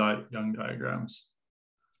 1 Young diagrams.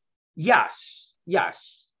 Yes.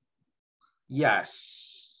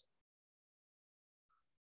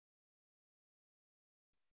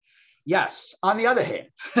 On the other hand,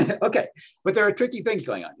 okay, but there are tricky things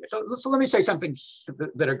going on here. So let me say some things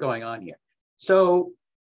that are going on here. So,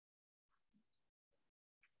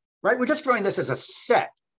 right, we're just drawing this as a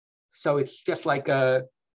set. So it's just like a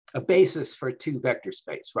basis for 2 vector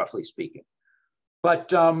space, roughly speaking.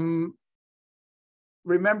 But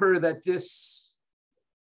remember that this,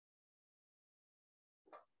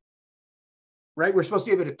 right, we're supposed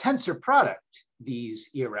to be able to tensor product these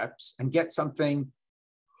irreps and get something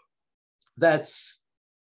that's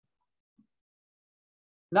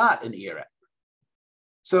not an irrep.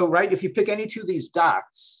 So, right, if you pick any 2 of these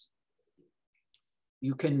dots,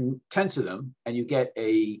 you can tensor them and you get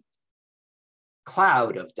a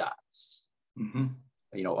cloud of dots.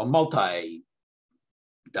 a multi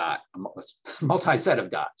dot, multi set of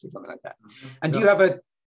dots or something like that. And do you have a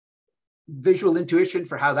visual intuition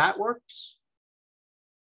for how that works?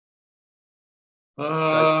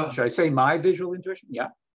 Should I say my visual intuition? Yeah.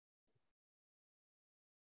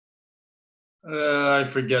 I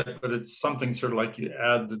forget, but it's something sort of like you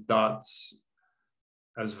add the dots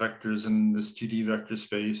as vectors in this 2D vector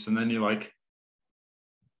space, and then you like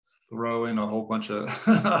throw in a whole bunch of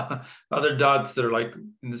other dots that are like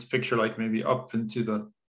in this picture, like maybe up into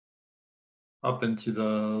the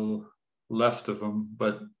left of them,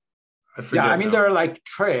 but I forget. Yeah, I mean, there are like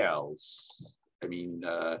trails. I mean,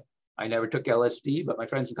 I never took LSD, but my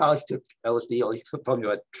friends in college took LSD, always told me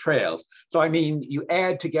about trails. So, I mean, you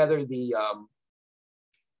add together the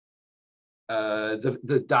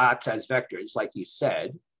dots as vectors, like you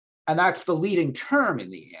said, and that's the leading term in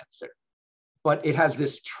the answer. But it has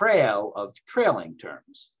this trail of trailing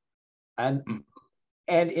terms. And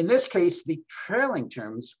in this case, the trailing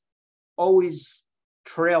terms always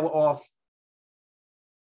trail off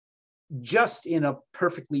just in a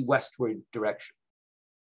perfectly westward direction.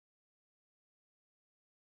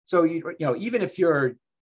 So even if you're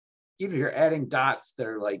adding dots that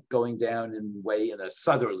are like going down in a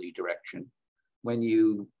southerly direction, when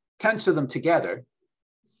you tensor them together,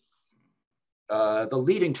 the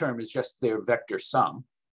leading term is just their vector sum,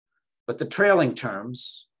 but the trailing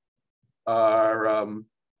terms are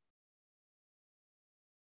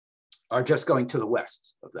just going to the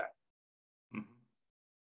west of that.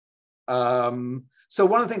 So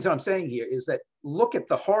one of the things that I'm saying here is that look at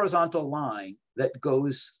the horizontal line that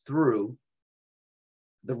goes through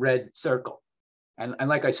the red circle. And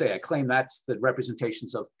like I say, I claim that's the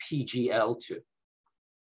representations of PGL2.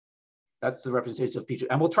 That's the representation of PGL.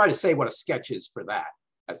 And we'll try to say what a sketch is for that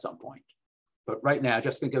at some point. But right now,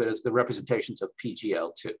 just think of it as the representations of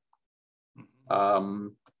PGL2.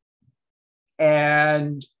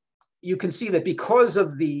 And you can see that because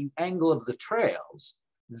of the angle of the trails,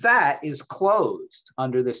 that is closed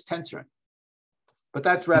under this tensoring. But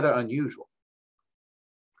that's rather unusual.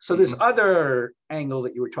 So this other angle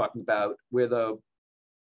that you were talking about, where the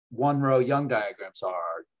one-row Young diagrams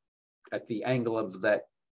are at the angle of that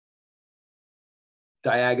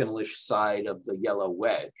diagonalish side of the yellow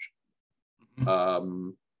wedge,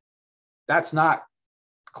 that's not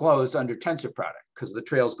closed under tensor product because the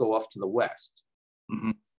trails go off to the west.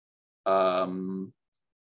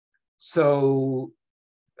 So,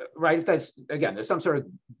 right, that's, again, there's some sort of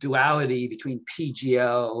duality between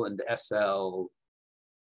PGL and SL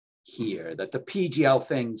here, that the PGL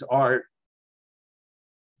things are,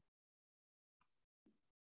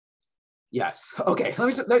 yes, okay, let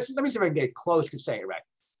me see if I can get close to saying it right.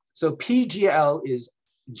 So PGL is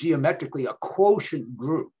geometrically a quotient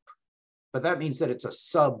group, but that means that it's a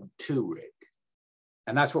sub-2 rig.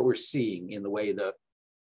 And that's what we're seeing in the way the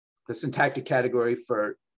syntactic category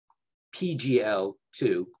for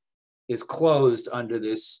PGL2 is closed under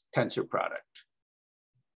this tensor product.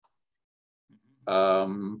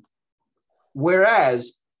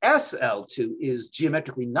 Whereas SL2 is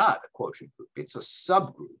geometrically not a quotient group, it's a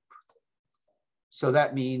subgroup. So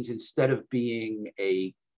that means instead of being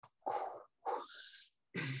a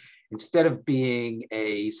sub-2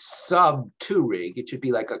 rig, it should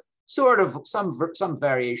be like a sort of some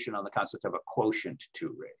variation on the concept of a quotient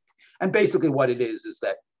 2 rig. And basically what it is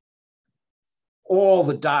that all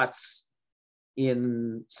the dots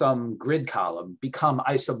in some grid column become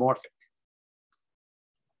isomorphic.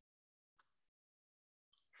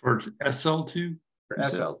 For SL2? For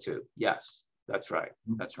SL2, yes, that's right,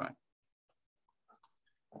 that's right.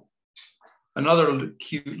 Another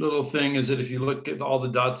cute little thing is that if you look at all the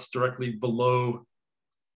dots directly below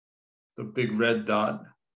the big red dot.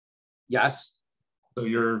 Yes. So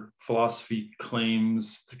your philosophy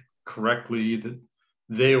claims correctly that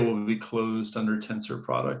they will be closed under tensor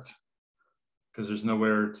product because there's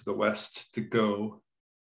nowhere to the west to go.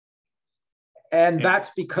 And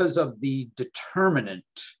that's because of the determinant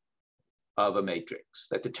of a matrix.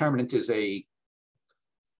 That determinant is a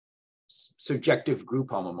surjective group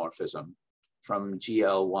homomorphism from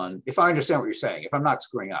GL1. If I understand what you're saying, if I'm not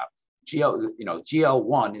screwing up,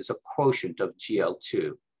 GL1 is a quotient of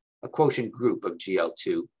GL2, a quotient group of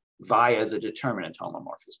GL2 via the determinant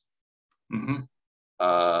homomorphism.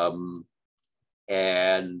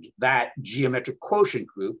 And that geometric quotient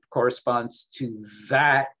group corresponds to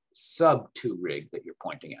that sub-2 rig that you're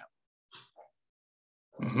pointing out.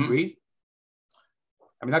 Agreed?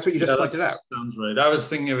 I mean, that's what you just pointed out. Sounds right. I was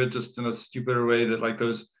thinking of it just in a stupider way, that like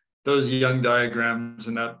those Young diagrams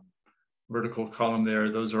in that vertical column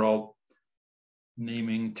there, those are all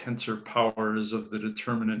naming tensor powers of the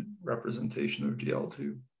determinant representation of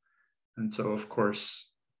GL2. And so, of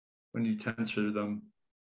course, when you tensor them,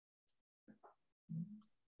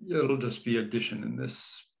 it'll just be addition in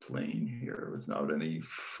this plane here without any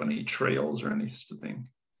funny trails or anything.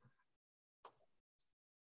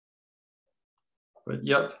 But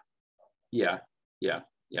yep. Yeah.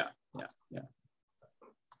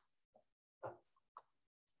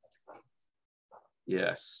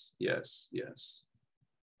 Yes.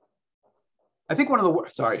 I think one of the,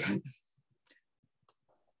 sorry.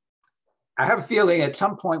 I have a feeling at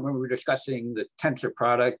some point when we were discussing the tensor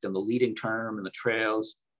product and the leading term and the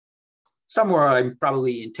trails, somewhere I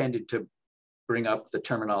probably intended to bring up the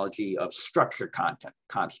terminology of structure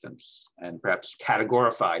constants and perhaps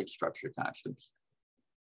categorified structure constants.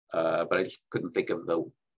 But I just couldn't think of the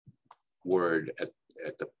word at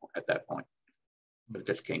that point, but it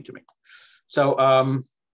just came to me. So,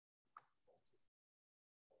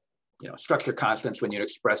 structure constants when you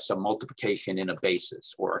express a multiplication in a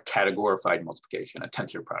basis, or a categorified multiplication, a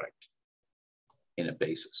tensor product in a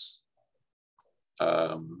basis.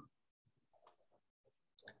 Okay.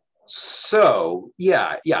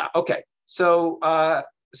 So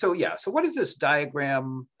what is this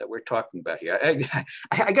diagram that we're talking about here?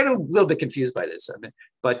 I got a little bit confused by this,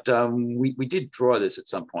 but we did draw this at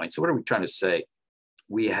some point. So what are we trying to say?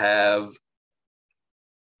 We have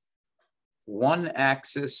one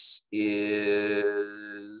axis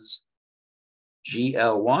is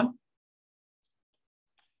GL1,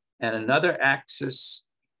 and another axis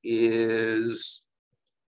is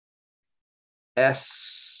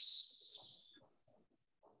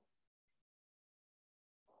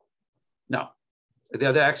no, the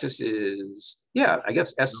other axis is, I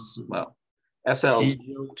guess SL.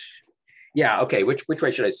 Yeah, okay, which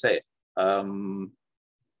way should I say it?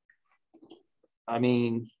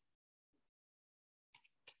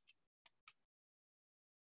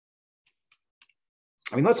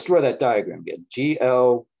 Let's draw that diagram again.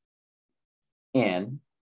 GLN,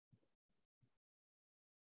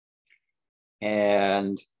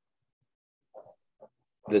 and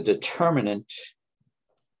the determinant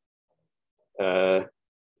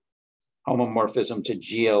homomorphism to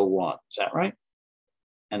GL1, is that right?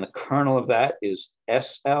 And the kernel of that is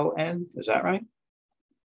SLN, is that right?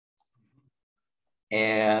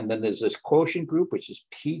 And then there's this quotient group, which is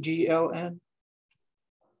PGLN.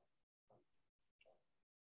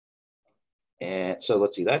 And so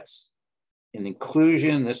let's see, that's an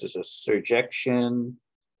inclusion. This is a surjection.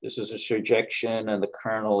 This is a surjection, and the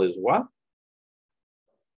kernel is what?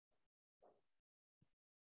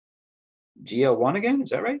 GL1 again,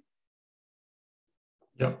 is that right?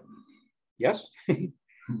 Yep. Yes?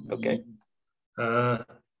 Okay. Yeah.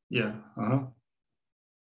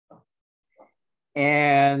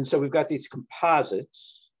 And so we've got these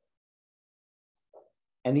composites,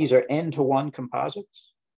 and these are n-to-1 composites.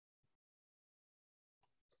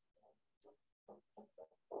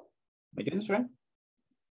 Am I doing this right?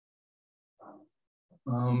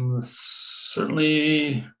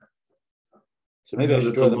 Certainly. So maybe I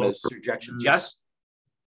should draw them as surjections. Yes?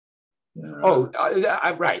 Yeah. Oh,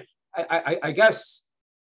 right. I guess,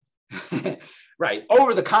 right.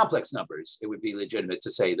 Over the complex numbers, it would be legitimate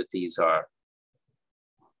to say that these are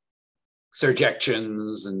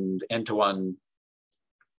surjections and n-to-1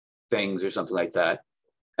 things or something like that.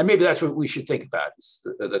 And maybe that's what we should think about, is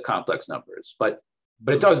the complex numbers. But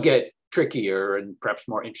it does get trickier and perhaps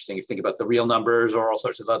more interesting if you think about the real numbers or all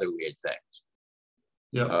sorts of other weird things.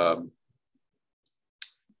 Yeah.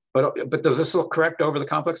 But does this look correct over the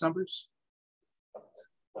complex numbers?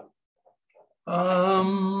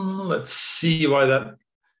 Let's see why that.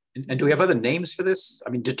 And do we have other names for this?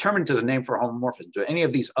 Determinant is a name for homomorphism. Do any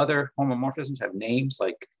of these other homomorphisms have names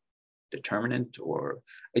like determinant or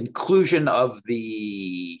inclusion of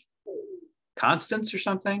the constants or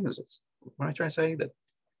something? Is this what I'm trying to say? That.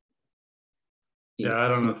 Yeah, I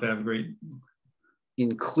don't know if they have great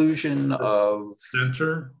inclusion of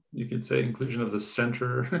center. You could say inclusion of the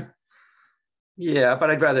center. Yeah,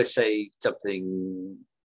 but I'd rather say something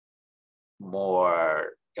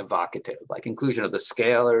more evocative, like inclusion of the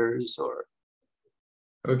scalars or.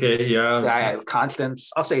 Okay, yeah.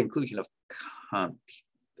 Constants. I'll say inclusion of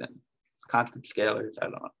constant scalars. I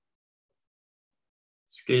don't know.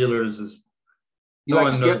 Scalars is.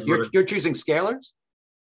 You're choosing scalars?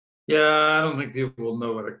 Yeah, I don't think people will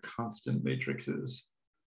know what a constant matrix is,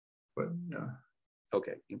 but yeah.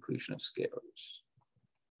 Okay, inclusion of scalars.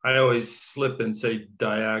 I always slip and say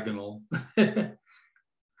diagonal.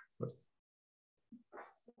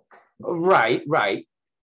 Right.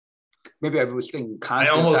 Maybe I was thinking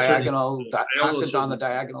constant diagonal, constant on the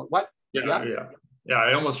diagonal. What? Yeah. Yeah,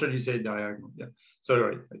 I almost heard you say diagonal. Yeah. So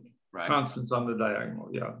right? Constants on the diagonal.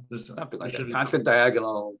 Yeah. There's something like that. Constant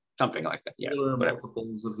diagonal, something like that. Yeah.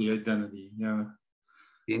 Multiples of the identity. Yeah.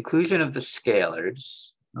 The inclusion of the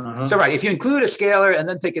scalars. So right, if you include a scalar and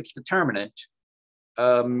then take its determinant,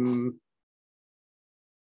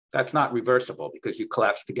 that's not reversible because you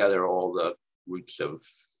collapse together all the roots of,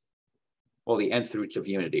 all the nth roots of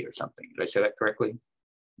unity or something. Did I say that correctly?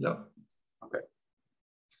 Yeah. Okay.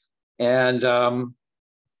 And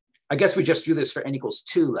I guess we just drew this for n equals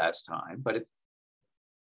 2 last time, but it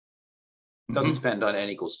doesn't depend on n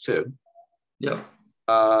equals 2. Yeah.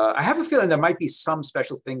 I have a feeling there might be some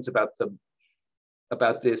special things about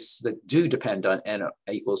this that do depend on n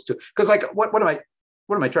equals 2. Because like, what am I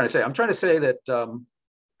trying to say? I'm trying to say that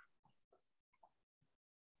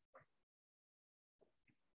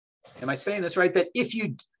am I saying this right? That if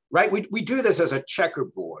you, right, we drew this as a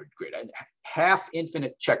checkerboard grid, a half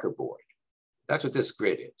infinite checkerboard. That's what this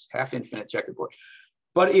grid is, half infinite checkerboard.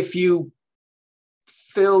 But if you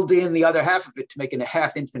filled in the other half of it to make it a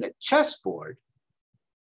half infinite chessboard,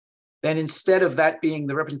 then instead of that being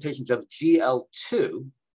the representations of GL2,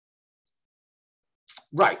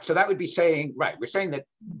 right, so that would be saying, right, we're saying that,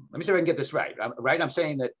 let me see if I can get this right, I'm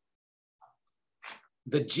saying that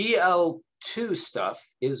the GL2 stuff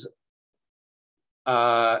is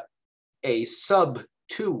a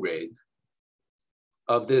sub-2 rig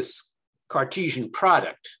of this Cartesian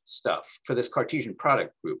product stuff for this Cartesian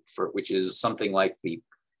product group, which is something like the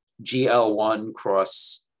GL1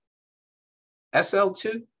 cross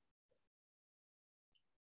SL2.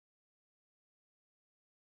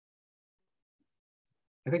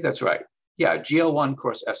 I think that's right. Yeah, GL1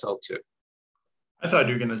 cross SL2. I thought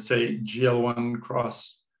you were going to say GL1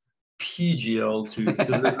 cross PGL2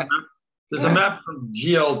 because there's a map from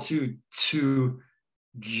GL2 to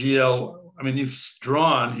GL. I mean, you've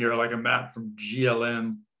drawn here like a map from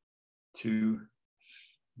GLN to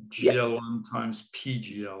GL1 times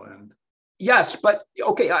PGLN. Yes, but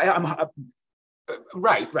okay, I'm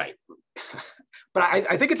right. But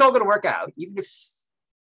I think it's all going to work out, even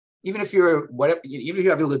if you're whatever, even if you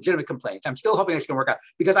have legitimate complaints. I'm still hoping it's going to work out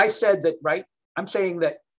because I said that, right? I'm saying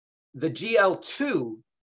that the GL2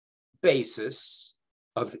 basis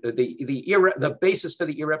of the basis for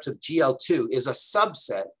the irreps of GL2 is a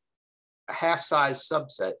subset, a half-size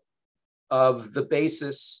subset of the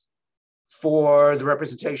basis for the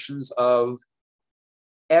representations of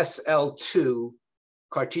SL2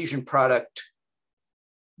 Cartesian product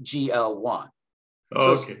GL1.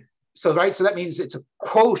 Oh, okay. So right, so that means it's a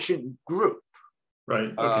quotient group.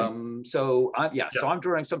 Right. Okay. So I'm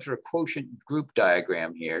drawing some sort of quotient group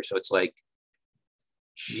diagram here. So it's like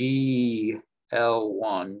GL1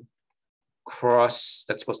 cross,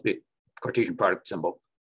 that's supposed to be a Cartesian product symbol,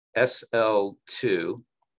 SL2,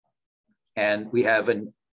 and we have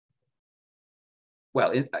we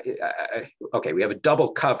have a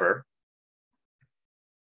double cover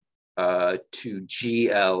to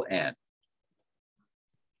GLN.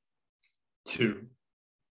 2.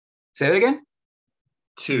 Say that again?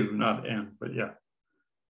 2, not N, but yeah.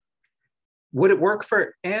 Would it work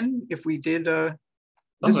for N if we did?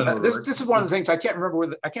 This is one of the things I can't remember.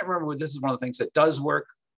 Whether this is one of the things that does work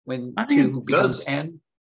when 2 becomes N.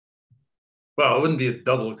 Well, it wouldn't be a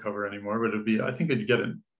double cover anymore, but it'd be. I think it'd get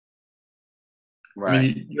it. Right. I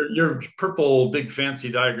mean, your purple big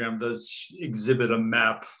fancy diagram does exhibit a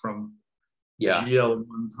map from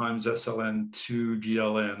GL1 times SLN to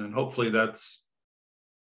GLN, and hopefully that's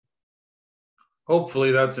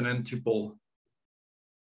an n-tuple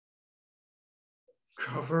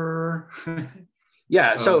cover.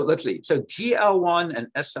 Yeah, so let's see. So GL1 and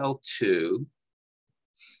SL2.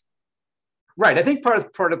 Right, I think part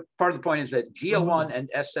of the point is that GL1 and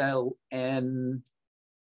SLN,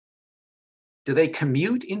 do they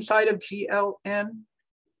commute inside of GLN?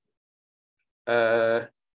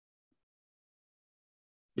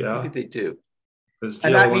 Yeah, I think they do.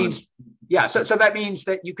 And that means, so that means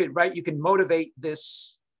that you can motivate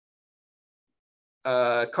this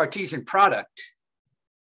Cartesian product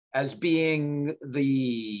as being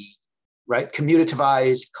the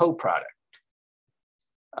commutativized coproduct.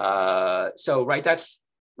 So that's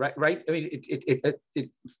right. I mean,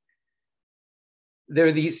 there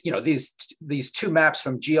are these two maps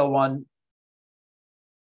from GL1.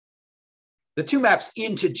 The two maps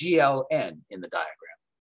into GLN in the diagram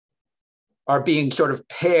are being sort of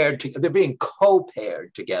paired they're being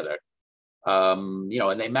co-paired together, and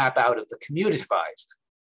they map out of the commutativized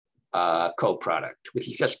coproduct, which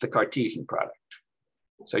is just the Cartesian product.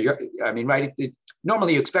 So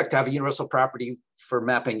normally you expect to have a universal property for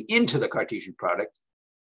mapping into the Cartesian product,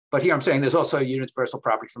 But here I'm saying there's also a universal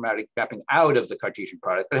property for mapping out of the Cartesian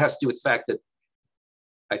product, but it has to do with the fact that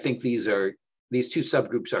I think these two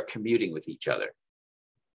subgroups are commuting with each other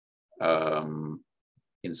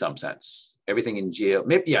in some sense. Everything in GL,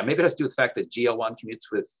 maybe it has to do with the fact that GL1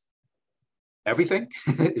 commutes with everything.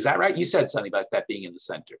 Is that right? You said something about that being in the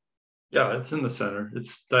center. Yeah, it's in the center.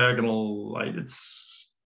 It's diagonal light.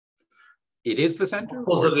 It is the center?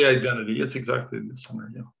 Holds of the identity. It's exactly the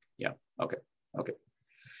center, yeah. Yeah, okay.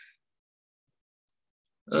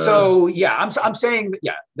 So yeah, I'm saying,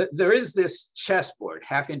 yeah, there is this chessboard,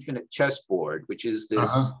 half infinite chessboard, which is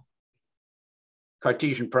this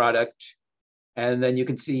Cartesian product. And then you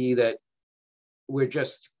can see that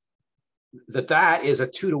that is a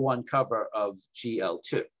 2-to-1 cover of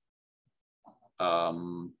GL2.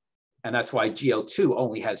 And that's why GL2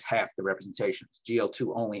 only has half the representations.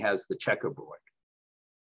 GL2 only has the checkerboard.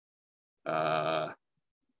 And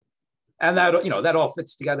that all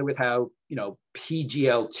fits together with how,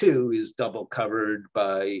 PGL2 is double covered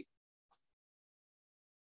by,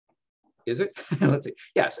 is it? Let's see.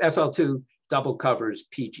 Yes, SL2 double covers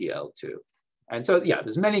PGL2. And so, yeah,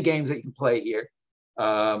 there's many games that you can play here.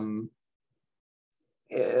 Okay.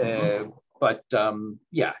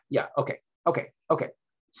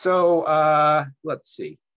 So let's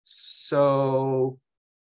see. So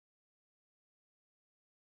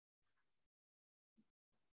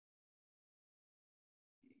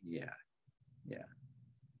yeah.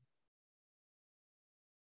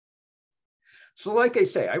 So like I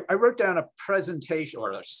say, I wrote down a presentation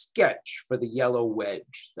or a sketch for the yellow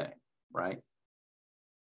wedge thing, right?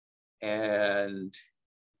 And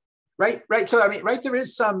right. So I mean, right, there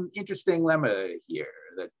is some interesting lemma here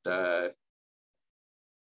that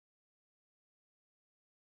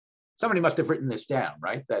somebody must have written this down,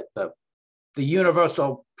 right? That the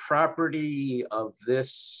universal property of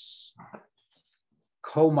this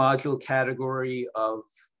co-module category of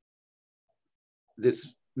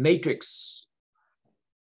this matrix,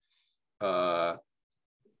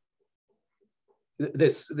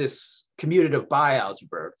 this commutative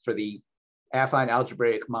bialgebra for the affine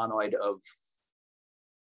algebraic monoid of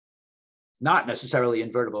not necessarily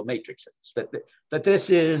invertible matrices, that this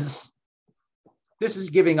is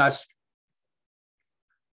giving us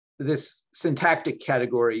this syntactic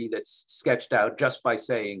category that's sketched out just by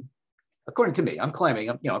saying, according to me, I'm claiming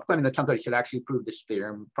that somebody should actually prove this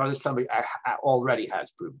theorem. Probably somebody already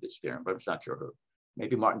has proved this theorem, but I'm not sure who.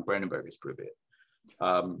 Maybe Martin Brandenburg has proved it.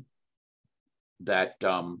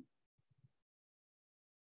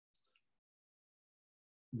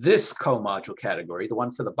 This co-module category, the one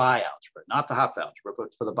for the bialgebra, not the Hopf algebra,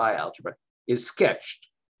 but for the bialgebra, is sketched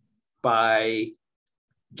by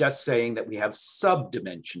just saying that we have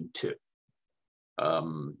subdimension 2.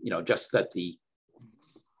 Just that the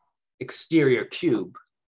exterior cube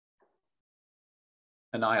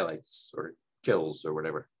annihilates or kills or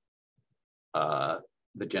whatever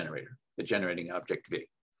the generating object V.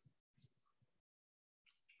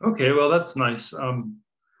 Okay, well, that's nice.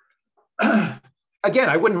 Again,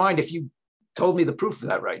 I wouldn't mind if you told me the proof of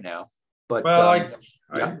that right now. But well, I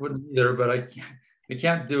wouldn't either, but I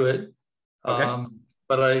can't do it. Okay.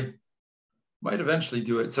 But I might eventually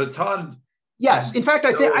do it. So Todd. Yes, in fact,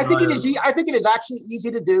 I think it is actually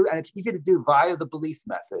easy to do, and it's easy to do via the belief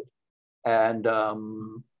method. But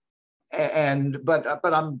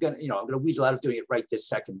I'm gonna weasel out of doing it right this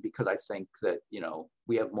second because I think that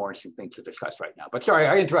we have more interesting things to discuss right now. But sorry,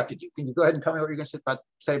 I interrupted you. Can you go ahead and tell me what you're going to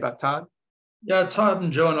say about Todd? Yeah, Todd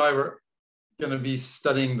and Joe and I were going to be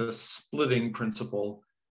studying the splitting principle.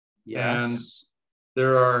 Yes. And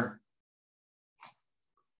there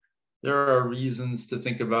are reasons to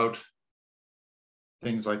think about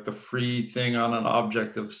things like the free thing on an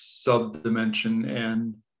object of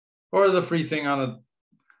subdimension or the free thing on an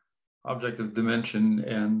object of dimension.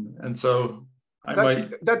 And so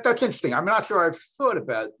that's interesting. I'm not sure I've thought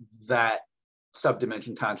about that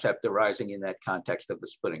subdimension concept arising in that context of the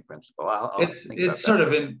splitting principle. It's sort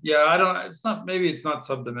of in, yeah, maybe it's not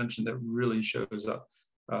subdimension that really shows up.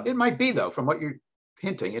 It might be though, from what you're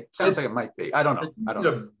hinting. It sounds like it might be. I don't know. I don't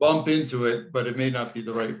know. Bump into it, but it may not be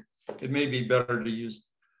the right. It may be better to use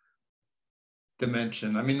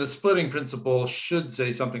dimension. I mean, the splitting principle should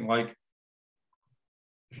say something like,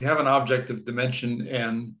 if you have an object of dimension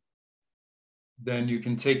n, then you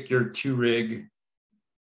can take your 2-rig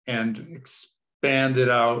and expand it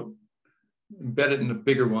out, embed it in a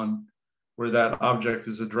bigger one, where that object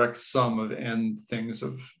is a direct sum of n things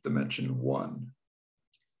of dimension 1.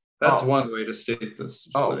 That's one way to state this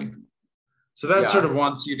splitting. So that sort of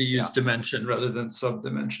wants you to use dimension rather than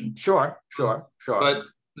subdimension. Sure. But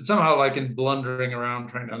somehow, like in blundering around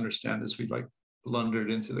trying to understand this, we'd like blundered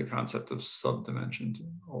into the concept of subdimension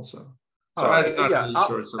also. So I'm not yeah,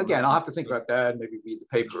 really sure. Again, I'll have to think about that, maybe read the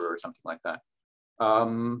paper or something like that.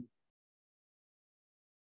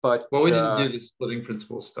 But well, we didn't do the splitting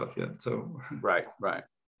principle stuff yet, so right.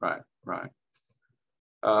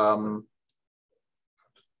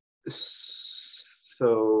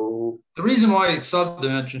 So the reason why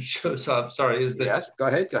subdimension shows up, sorry, is that yes, go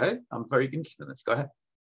ahead. I'm very interested in this. Go ahead.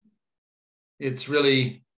 It's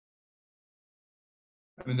really,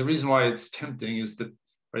 I mean, the reason why it's tempting is that,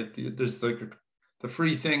 right, there's like the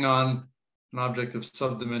free thing on an object of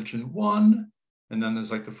subdimension 1, and then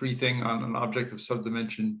there's like the free thing on an object of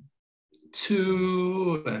subdimension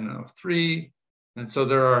 2 and 3. And so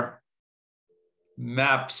there are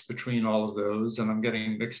maps between all of those, and I'm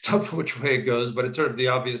getting mixed up which way it goes, but it's sort of the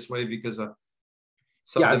obvious way because a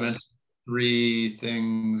subdimension 3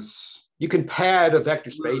 things. You can pad a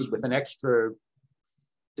vector space with an extra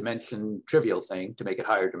dimension trivial thing to make it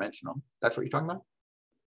higher dimensional. That's what you're talking about?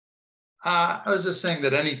 I was just saying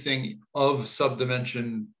that anything of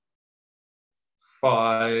subdimension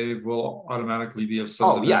 5 will automatically be of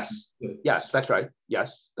subdimension 6. Yes, that's right.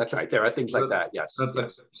 Yes, that's right. There are things like that. Yes.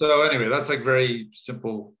 So anyway, that's like very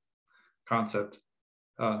simple concept.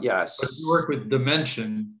 Yes. But if you work with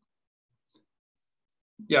dimension,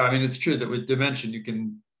 yeah, I mean, it's true that with dimension, you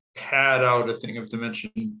can pad out a thing of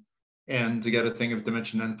dimension n to get a thing of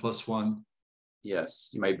dimension n+1. Yes,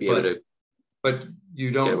 you might be able to. But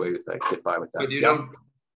you don't get away with that. Get by with that. But you don't.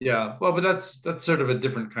 Yeah. Well, but that's sort of a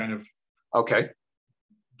different kind of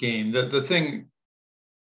game. The thing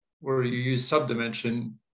where you use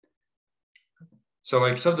subdimension. So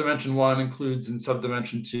like subdimension 1 includes in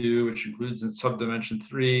subdimension 2, which includes in subdimension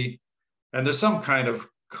 3, and there's some kind of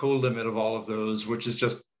co-limit of all of those, which is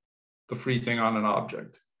just the free thing on an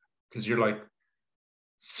object. Because you're like,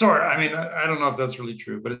 sorry, I mean, I don't know if that's really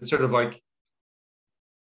true, but it's sort of like,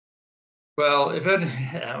 well,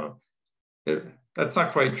 that's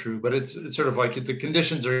not quite true, but it's sort of like the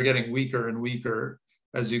conditions are getting weaker and weaker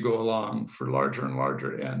as you go along for larger and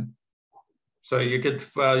larger n. So you could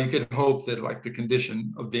hope that like the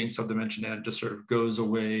condition of being subdimension n just sort of goes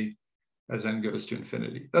away as n goes to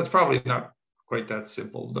infinity. That's probably not quite that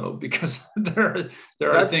simple though, because there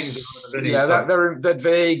are things. That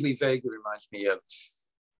vaguely reminds me of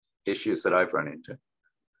issues that I've run into.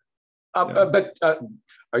 But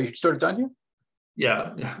are you sort of done here?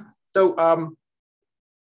 Yeah. So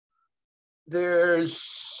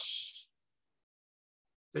there's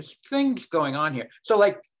things going on here. So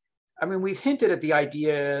like, I mean, we've hinted at the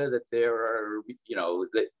idea that there are,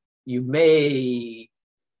 that you may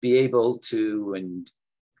be able to, and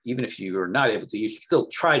even if you are not able to, you should still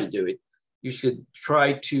try to do it. You should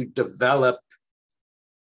try to develop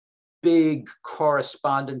big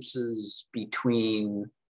correspondences between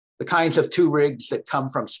the kinds of two rigs that come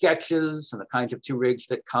from sketches and the kinds of two rigs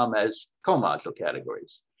that come as co-module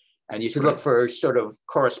categories. And you should look for sort of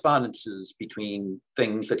correspondences between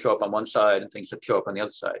things that show up on one side and things that show up on the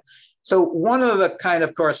other side. So one of the kind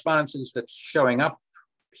of correspondences that's showing up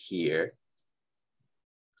here,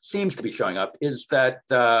 seems to be showing up, is that,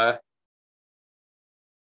 and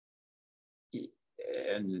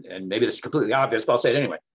maybe this is completely obvious, but I'll say it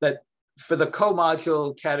anyway, that for the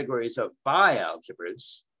co-module categories of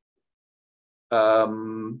bi-algebras,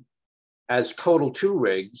 as total two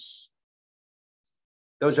rigs,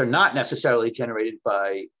 those are not necessarily generated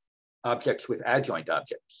by objects with adjoint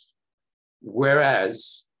objects.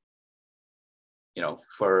 Whereas,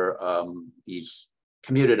 for these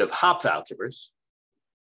commutative Hopf algebras,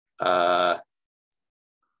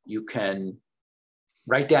 you can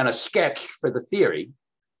write down a sketch for the theory,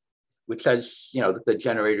 which says, that the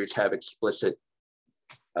generators have explicit,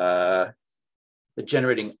 the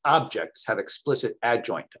generating objects have explicit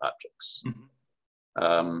adjoint objects.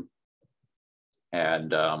 Mm-hmm.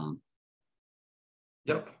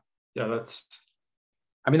 Yep. Yeah, that's.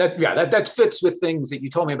 I mean, that fits with things that you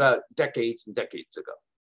told me about decades and decades ago.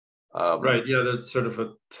 Right. Yeah, that's sort of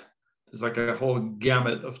there's like a whole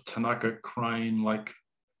gamut of Tanaka-Krein-like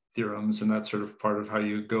theorems, and that's sort of part of how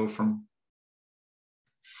you go from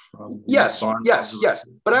yes.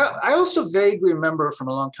 But I also vaguely remember from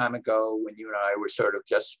a long time ago when you and I were sort of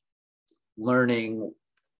just learning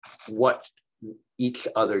what each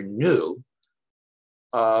other knew,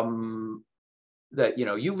 that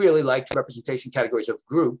you really liked representation categories of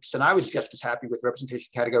groups, and I was just as happy with representation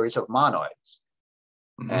categories of monoids.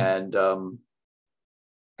 Mm-hmm.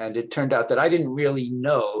 And it turned out that I didn't really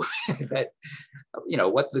know that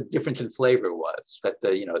what the difference in flavor was. That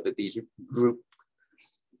that these group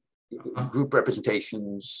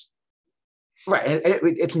representations, right? And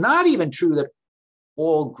it's not even true that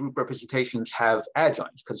all group representations have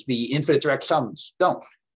adjoints, because the infinite direct sums don't.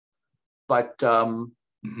 But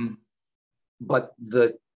but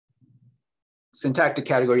the syntactic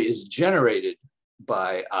category is generated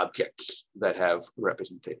by objects that have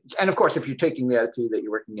representations. And of course, if you're taking the attitude that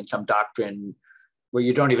you're working in some doctrine where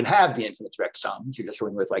you don't even have the infinite direct sums, you're just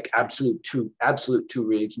working with like absolute two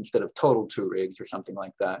rigs instead of total two rigs or something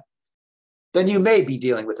like that, then you may be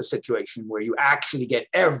dealing with a situation where you actually get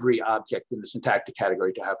every object in the syntactic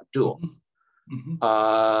category to have a dual.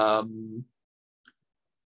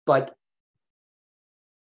 But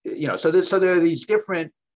so there are these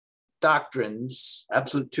different doctrines,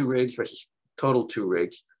 absolute two rigs versus total two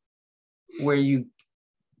rigs, where you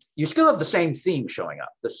still have the same theme showing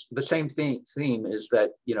up. The same theme is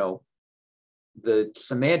that, the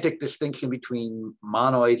semantic distinction between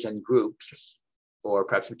monoids and groups, or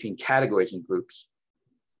perhaps between categories and groups,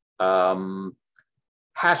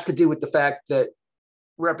 has to do with the fact that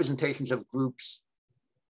representations of groups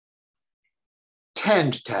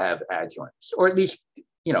tend to have adjoints, or at least,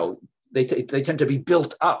 they tend to be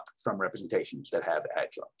built up from representations that have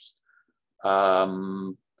adjoints.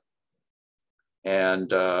 Well,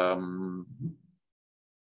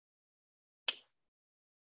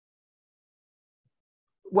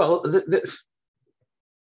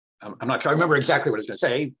 I'm not sure I remember exactly what I was going to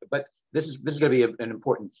say, but this is going to be an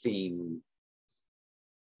important theme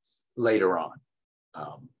later on.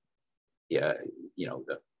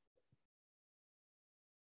 The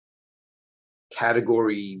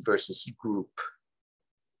category versus group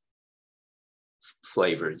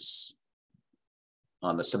flavors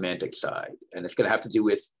on the semantic side. And it's going to have to do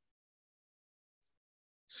with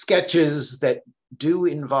sketches that do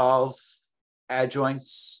involve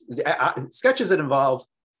adjoints, sketches that involve,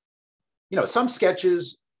 some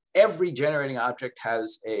sketches, every generating object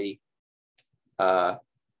has an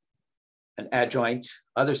adjoint,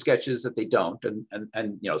 other sketches that they don't.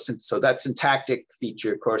 And so that syntactic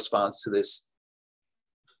feature corresponds to this,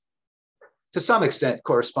 to some extent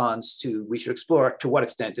corresponds to, we should explore to what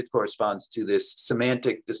extent it corresponds to this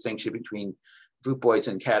semantic distinction between groupoids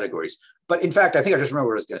and categories. But in fact, I think I just remember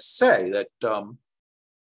what I was going to say, that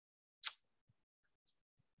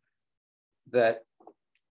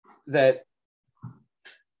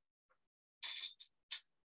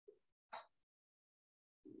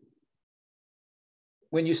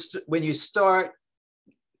when you start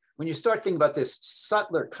thinking about this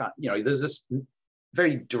subtler, there's this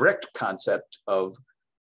very direct concept of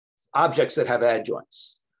objects that have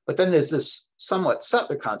adjoints, but then there's this somewhat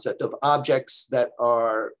subtler concept of objects that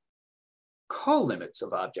are co-limits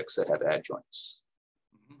of objects that have adjoints.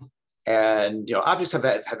 And objects have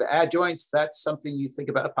adjoints. That's something you think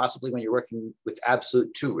about possibly when you're working with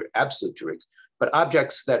absolute two rigs. But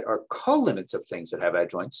objects that are co-limits of things that have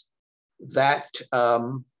adjoints, that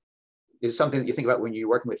is something that you think about when you're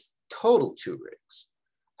working with total two rigs.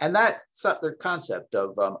 And that subtler concept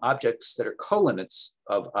of objects that are co-limits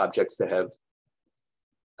of objects that have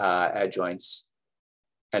adjoints.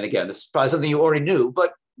 And again, this is probably something you already knew,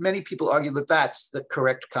 but many people argue that that's the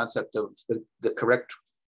correct concept of the correct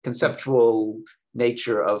conceptual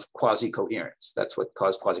nature of quasi-coherence. That's what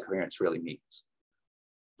quasi-coherence really means.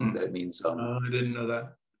 That it means. I didn't know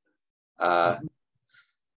that.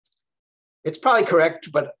 It's probably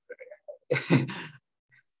correct, but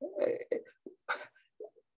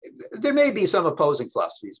there may be some opposing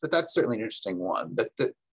philosophies, but that's certainly an interesting one.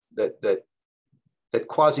 That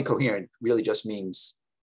quasi-coherent really just means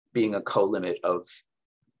being a co-limit of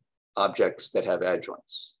objects that have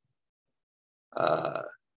adjoints. Well,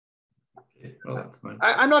 that's fine.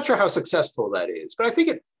 I'm not sure how successful that is, but I think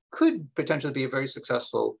it could potentially be a very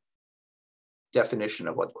successful definition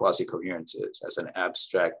of what quasi-coherence is as an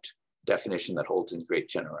abstract definition that holds in great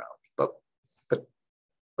generality. But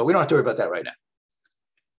we don't have to worry about that right now.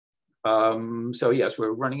 So yes,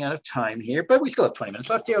 we're running out of time here, but we still have 20 minutes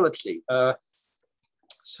left here. Let's see.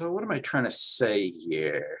 So what am I trying to say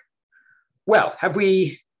here? Well,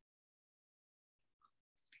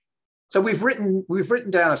 so we've written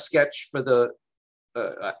down a sketch for the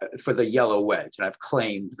yellow wedge, and I've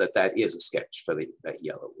claimed that is a sketch for that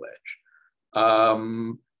yellow wedge.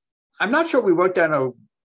 I'm not sure we wrote down a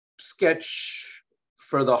sketch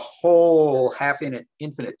for the whole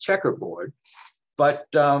infinite checkerboard, but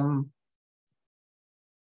I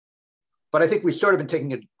think we've sort of been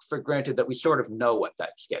taking it for granted that we sort of know what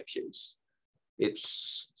that sketch is.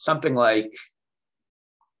 It's something like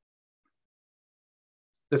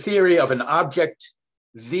the theory of an object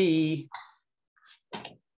V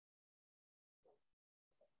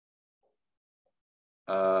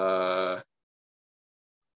well,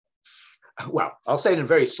 I'll say it in a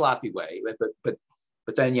very sloppy way, but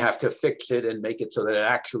but then you have to fix it and make it so that it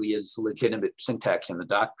actually is legitimate syntax in the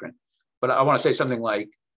doctrine. But I want to say something like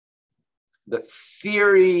the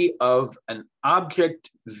theory of an object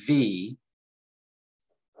V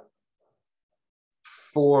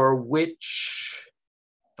for which,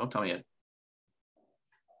 don't tell me it.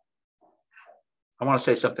 I want to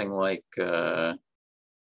say something like, the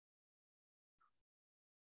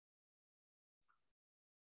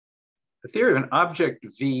theory of an object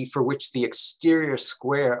V for which the exterior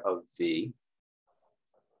square of V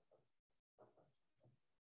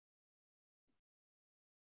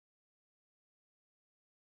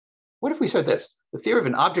what if we said this? The theory of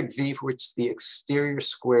an object V for which the exterior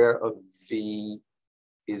square of V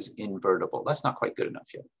is invertible. That's not quite good enough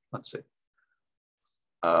yet. Let's see.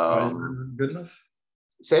 Why is that good enough?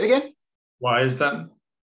 Say it again. Why is that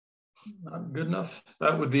not good enough?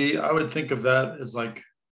 That would be, I would think of that as like.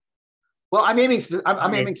 Well, I'm aiming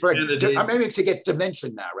to get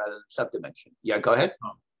dimension now rather than subdimension. Yeah, go ahead.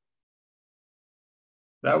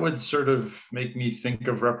 That would sort of make me think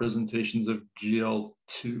of representations of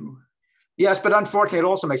GL2. Yes, but unfortunately, it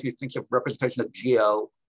also makes me think of representation of GL.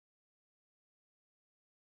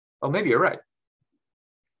 Oh, maybe you're right.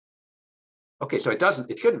 Okay, so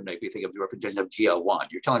it shouldn't make me think of the representation of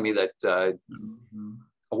GL1. You're telling me that a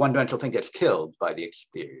one-dimensional thing gets killed by the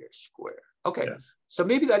exterior square. Okay, yeah. So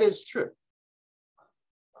maybe that is true.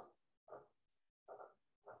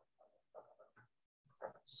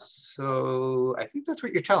 So I think that's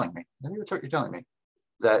what you're telling me. I think that's what you're telling me.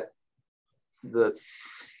 That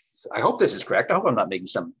I hope this is correct. I hope I'm not making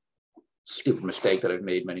some stupid mistake that I've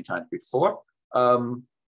made many times before. The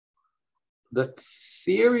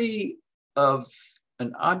theory of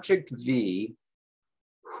an object V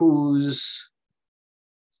whose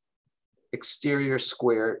exterior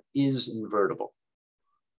square is invertible.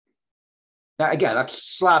 Now, again,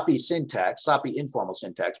 that's sloppy syntax, sloppy informal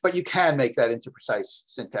syntax, but you can make that into precise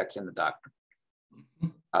syntax in the doctrine.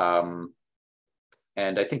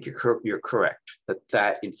 And I think you're correct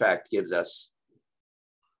that in fact gives us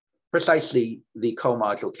precisely the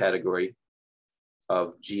co-module category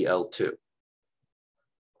of GL2.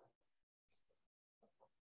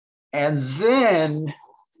 And then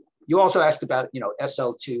you also asked about,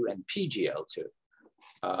 SL2 and PGL2.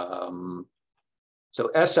 So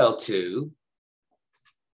SL2.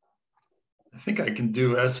 I think I can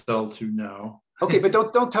do SL2 now. Okay, but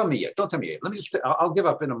don't tell me yet. Don't tell me yet. Let me just. I'll give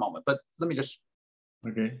up in a moment. But let me just.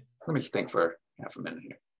 Okay. Let me just think for half a minute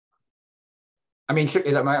here. I mean,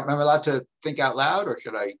 am I allowed to think out loud, or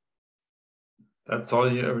should I? That's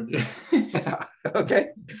all you ever do. Okay.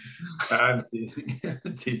 I'm teasing.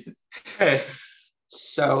 Okay.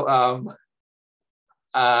 So,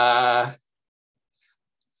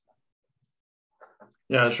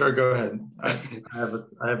 yeah, sure. Go ahead. I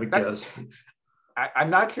have a guess. I'm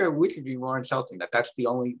not sure which would be more insulting. That's the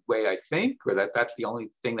only way I think, or that's the only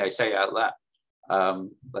thing that I say out loud.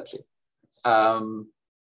 Let's see.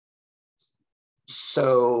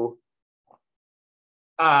 So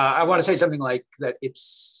I want to say something like that.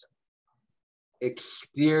 It's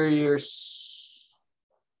exterior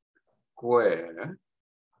square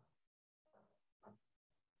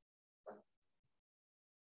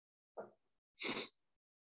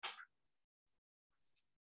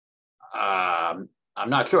I'm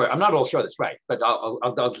not sure. I'm not all sure that's right, but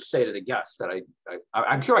I'll just say it as a guess that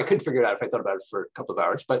I'm sure I could figure it out if I thought about it for a couple of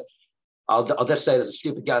hours, but I'll just say it as a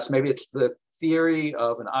stupid guess. Maybe it's the theory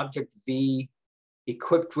of an object V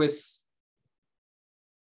equipped with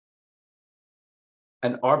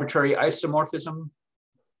an arbitrary isomorphism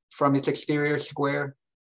from its exterior square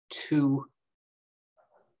to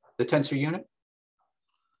the tensor unit.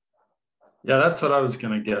 Yeah, that's what I was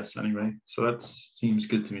going to guess anyway. So that seems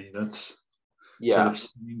good to me. That's sort of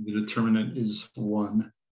saying the determinant is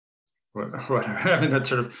 1. Whatever. I mean,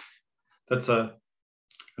 that's an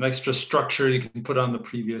extra structure you can put on the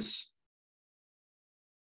previous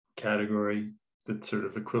category that's sort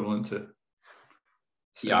of equivalent to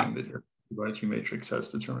saying that your 2x3 matrix has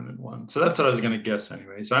determinant 1. So that's what I was going to guess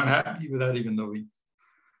anyway. So I'm happy with that, even though we.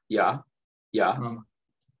 So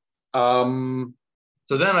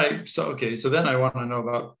then I want to know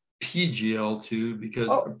about PGL2 because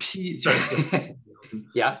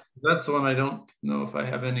that's the one I don't know if I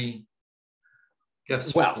have any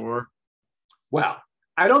guess for. Well,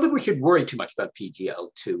 I don't think we should worry too much about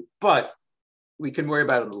PGL2, but we can worry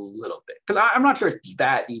about it a little bit because I'm not sure it's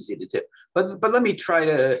that easy to do. But let me try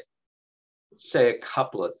to say a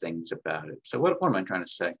couple of things about it. So what am I trying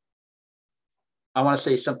to say? I want to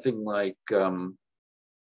say something like.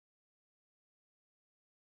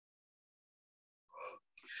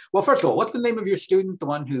 Well, first of all, what's the name of your student, the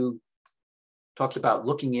one who talks about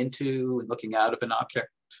looking into and looking out of an object.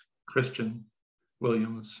 Christian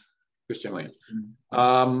Williams. Christian Williams.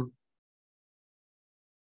 Mm-hmm.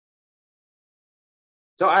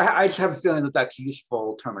 So I just have a feeling that that's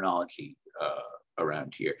useful terminology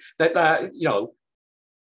around here. That you know,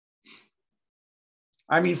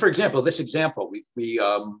 I mean, for example, this example,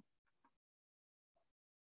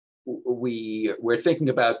 we're thinking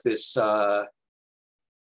about this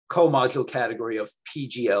co-module category of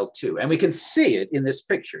PGL2, and we can see it in this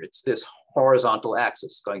picture. It's this horizontal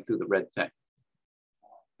axis going through the red thing,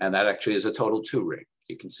 and that actually is a total 2 ring.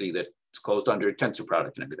 You can see that it's closed under a tensor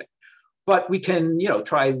product and everything. But we can, you know,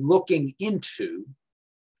 try looking into.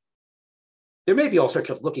 There may be all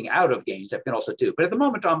sorts of looking out of games that we can also do, but at the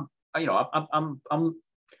moment, I'm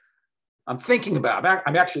thinking about.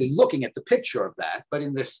 I'm actually looking at the picture of that, but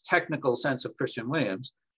in this technical sense of Christian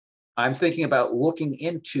Williams, I'm thinking about looking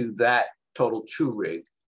into that total 2 rig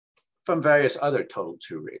from various other total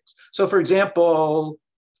 2 rigs. So, for example,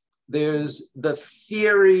 there's the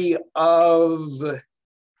theory of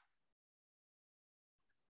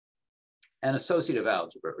an associative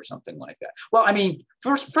algebra or something like that. Well, I mean,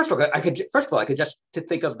 first of all, I could just to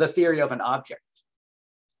think of the theory of an object,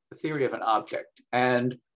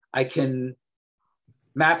 and I can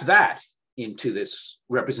map that into this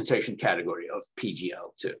representation category of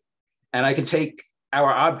PGL2, and I can take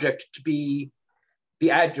our object to be the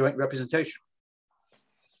adjoint representation.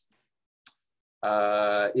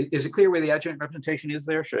 Is it clear where the adjoint representation is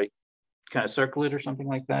there? Should I kind of circle it or something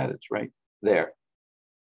like that? It's right there.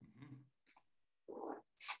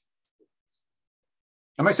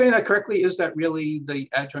 Am I saying that correctly? Is that really the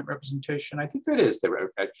adjoint representation? I think that is the,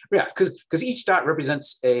 yeah, because each dot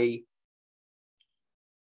represents an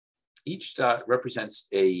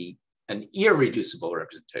irreducible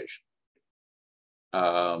representation.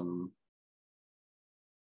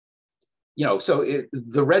 You know, so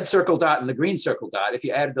the red circle dot and the green circle dot, if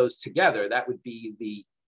you add those together, that would be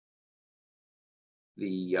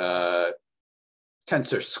the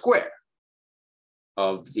tensor square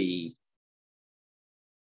of the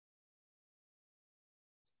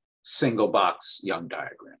single box Young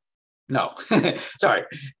diagram. No, sorry.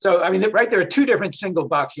 So, I mean, right, there are 2 different single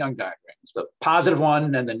box Young diagrams, the positive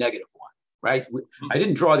one and the negative one, right? I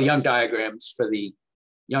didn't draw the Young diagrams for the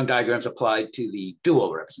Young diagrams applied to the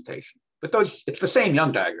dual representation, but those, it's the same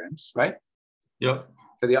Young diagrams, right? Yep.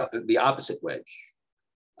 For the opposite wedge,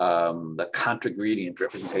 the contra-gradient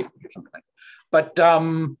representation or something like that. But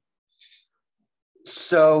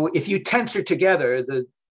so if you tensor together the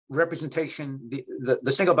representation,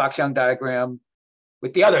 the single box Young diagram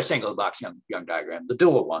with the other single box Young diagram, the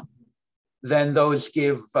dual one, then those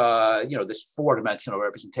give you know, this 4-dimensional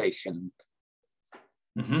representation,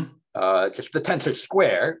 just the tensor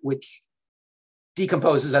square, which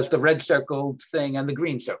decomposes as the red circled thing and the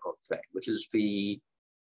green circled thing, which is the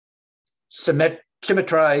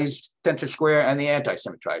symmetrized tensor square and the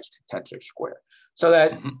anti-symmetrized tensor square. So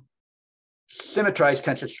that symmetrized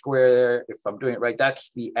tensor square there, if I'm doing it right,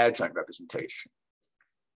 that's the adjoint representation.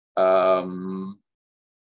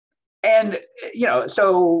 And, you know,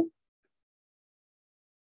 so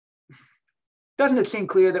doesn't it seem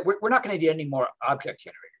clear that we're not going to need any more object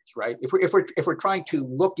generators, right? If we're trying to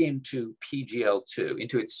look into PGL2,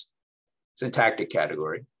 into its syntactic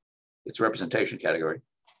category, its representation category,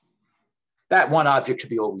 that one object should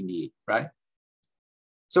be all we need, right?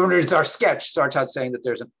 So when our sketch starts out saying that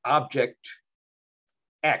there's an object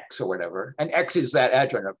X or whatever, and X is that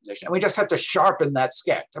adjoint representation, and we just have to sharpen that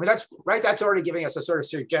sketch. I mean, that's right. That's already giving us a sort of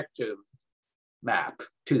surjective map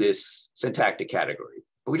to this syntactic category.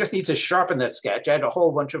 But we just need to sharpen that sketch, add a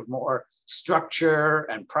whole bunch of more structure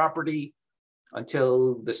and property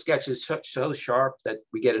until the sketch is so sharp that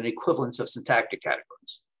we get an equivalence of syntactic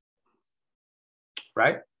categories,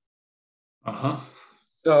 right?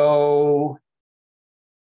 So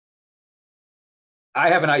I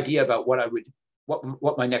have an idea about what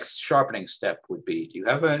my next sharpening step would be. Do you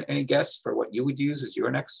have any guess for what you would use as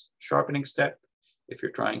your next sharpening step if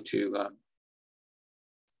you're trying to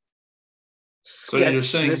so you're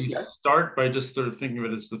saying you start by just sort of thinking of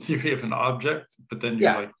it as the theory of an object, but then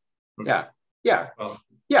you're like, okay.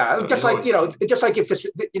 Just like, you know, just like if this,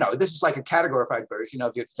 you know, this is like a categorified version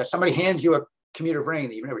of, if somebody hands you a commutative ring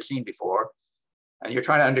that you've never seen before, and you're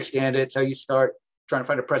trying to understand it, so you start trying to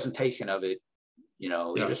find a presentation of it. You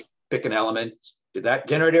know, you just pick an element. Did that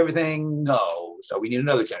generate everything? No. So we need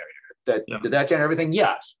another generator. Did that generate everything?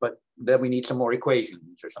 Yes. But then we need some more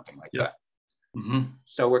equations or something like that.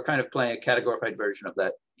 So we're kind of playing a categorified version of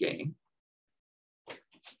that game.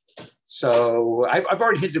 So I've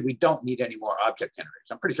already hinted we don't need any more object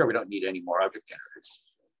generators. I'm pretty sure we don't need any more object generators.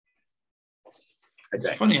 It's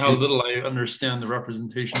funny how little I understand the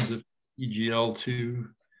representations of EGL2.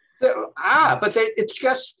 But it's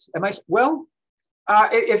just, if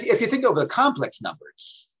you think over the complex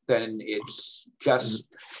numbers, then it's just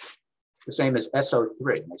the same as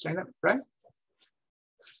SO3. Am I saying that right?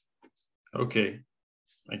 Okay,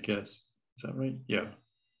 I guess. Is that right? Yeah.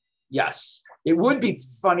 Yes. It would be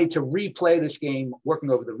funny to replay this game working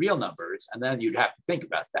over the real numbers, and then you'd have to think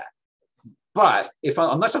about that. But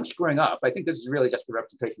unless I'm screwing up, I think this is really just the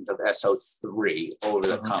representations of SO3 over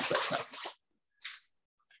the complex numbers.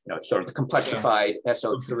 It's sort of the complexified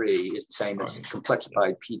SO3 is the same as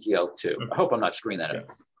complexified PGL2. Okay. I hope I'm not screwing that up.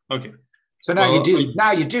 Okay. So now you do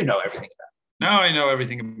know everything about it. Now I know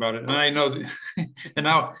everything about it, and I know, and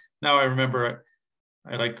now I remember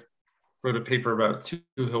I wrote a paper about two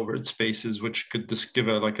Hilbert spaces, which could just give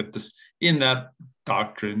in that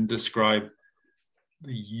doctrine describe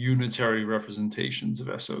the unitary representations of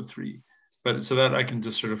SO3, but so that I can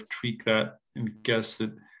just sort of tweak that and guess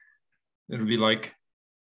that it would be like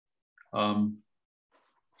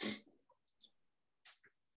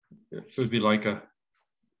it would be like a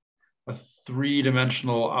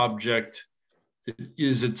three-dimensional object that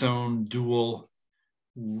is its own dual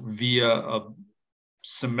via a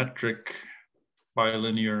symmetric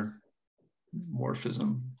bilinear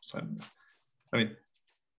morphism. So, I mean,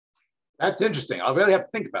 that's interesting. I'll really have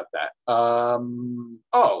to think about that.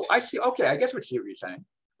 I see. Okay, I guess what you're saying.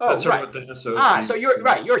 Oh, that's right. What the SO3 so you're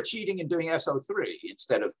right. You're cheating and doing SO3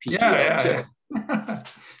 instead of PGL2. Yeah.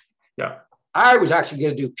 Yeah. I was actually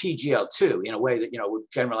going to do PGL2 in a way that would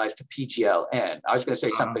generalize to PGLN. I was going to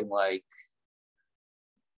say something like,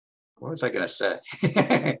 what was I going to say?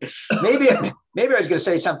 maybe I was going to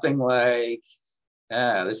say something like,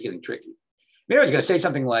 this is getting tricky. Maybe I was going to say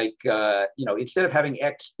something like, instead of having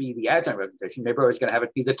X be the adjoint representation, maybe I was going to have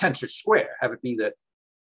it be the tensor square, have it be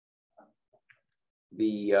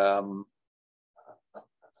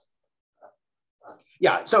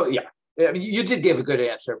I mean, you did give a good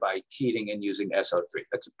answer by cheating and using SO3.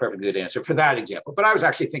 That's a perfectly good answer for that example. But I was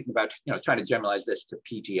actually thinking about, trying to generalize this to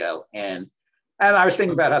PGL. And I was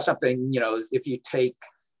thinking about how something, if you take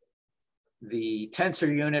the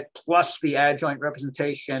tensor unit plus the adjoint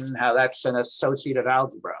representation, how that's an associative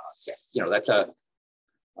algebra object. That's a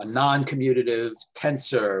non-commutative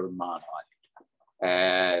tensor monoid.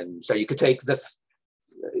 And so you could take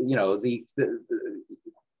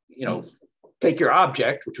take your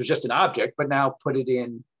object, which was just an object, but now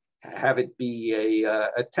have it be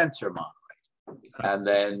a tensor monoid, and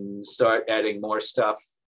then start adding more stuff.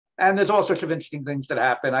 And there's all sorts of interesting things that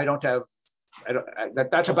happen.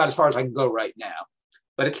 That's about as far as I can go right now,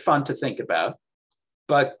 but it's fun to think about.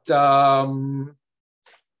 But I'm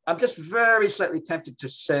just very slightly tempted to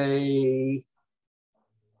say,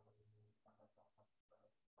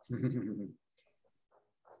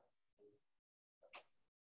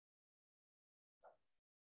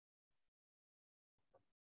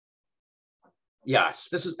 yes,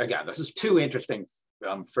 this is too interesting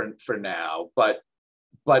for now, but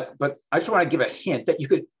I just want to give a hint that you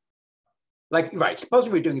could,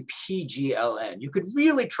 supposing we're doing a PGLN, you could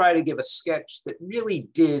really try to give a sketch that really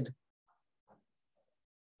did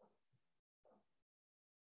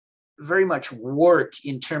very much work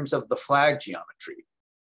in terms of the flag geometry.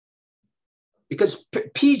 Because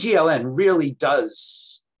PGLN really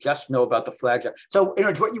does just know about the flag geometry. So in other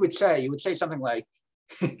words, what you would say something like,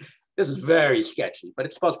 this is very sketchy, but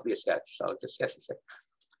it's supposed to be a sketch, so it's a sketchy sketch.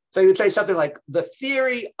 So you would say something like, the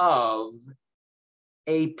theory of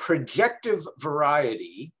a projective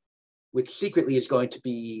variety, which secretly is going to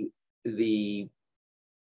be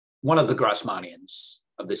one of the Grassmannians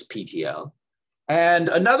of this PGL, and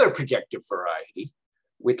another projective variety,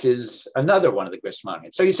 which is another one of the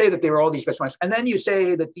Grassmannians. So you say that there are all these Grassmannians, and then you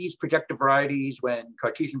say that these projective varieties, when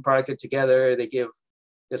Cartesian producted together,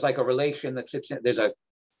 there's like a relation that sits in, there's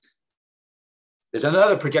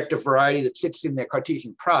another projective variety that sits in their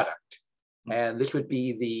Cartesian product. And this would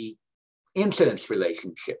be the incidence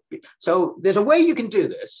relationship. So there's a way you can do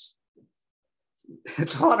this.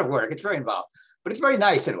 It's a lot of work. It's very involved, but it's very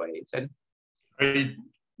nice in a way.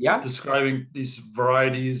 Describing these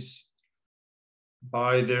varieties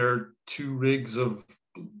by their two rigs of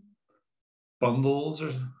bundles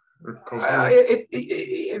or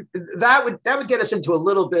that would get us into a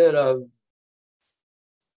little bit of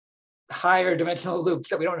higher dimensional loops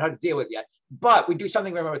that we don't know how to deal with yet. But we do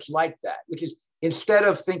something very much like that, which is instead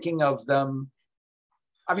of thinking of them,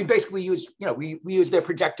 I mean, basically we use their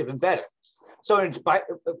projective embeddings. So it's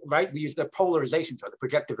we use the polarizations or the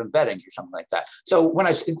projective embeddings or something like that. So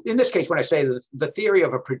in this case, when I say the theory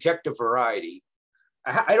of a projective variety,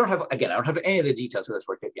 I don't have any of the details of this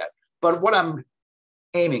work yet, but what I'm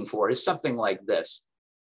aiming for is something like this,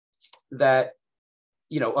 that,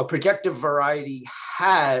 a projective variety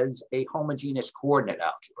has a homogeneous coordinate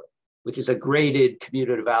algebra, which is a graded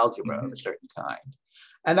commutative algebra of a certain kind.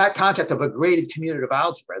 And that concept of a graded commutative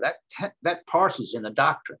algebra, that parses in the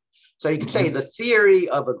doctrine. So you could say the theory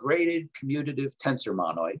of a graded commutative tensor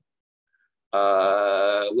monoid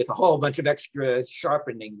with a whole bunch of extra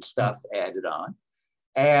sharpening stuff added on.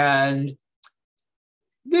 And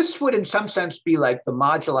this would in some sense be like the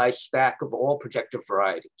moduli stack of all projective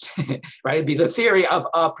varieties, right? It'd be the theory of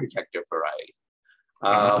a projective variety.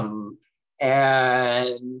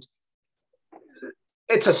 And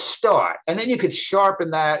it's a start. And then you could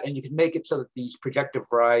sharpen that and you can make it so that these projective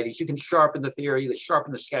varieties, you can sharpen the theory,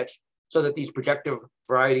 sharpen the sketch so that these projective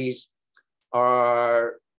varieties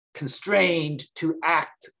are constrained to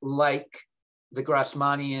act like the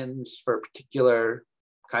Grassmannians for a particular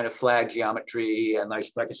kind of flag geometry. And like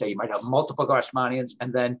I say, you might have multiple Grassmannians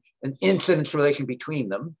and then an incidence relation between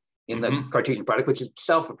them in the Cartesian product, which is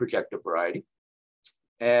itself a projective variety.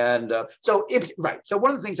 And so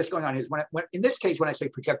one of the things that's going on is when in this case, when I say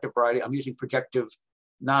projective variety, I'm using projective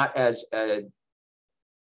not as a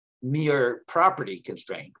mere property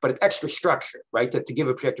constraint, but an extra structure, right? That to give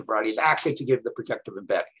a projective variety is actually to give the projective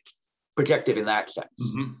embedding. It's projective in that sense,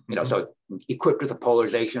 so equipped with a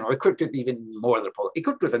polarization or equipped with even more than a polar,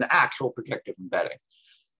 equipped with an actual projective embedding.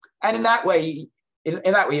 And in that way, you're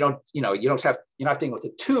not dealing with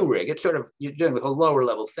a two rig. It's sort of, you're dealing with a lower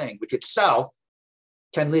level thing, which itself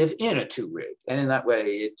can live in a two rig. And in that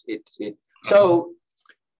way,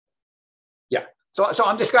 so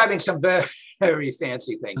I'm describing some very, very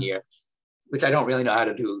fancy thing here, which I don't really know how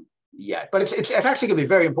to do yet, but it's actually gonna be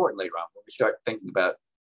very important later on when we start thinking about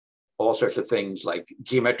all sorts of things like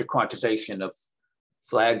geometric quantization of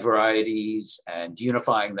flag varieties and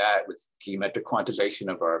unifying that with geometric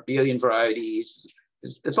quantization of our abelian varieties.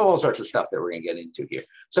 There's all sorts of stuff that we're gonna get into here.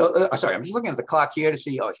 So, sorry, I'm just looking at the clock here to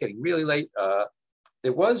see, it's getting really late.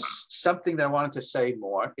 There was something that I wanted to say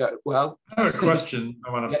more. Yeah, well. I have a question I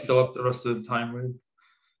want to fill up the rest of the time with.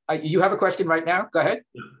 You have a question right now? Go ahead.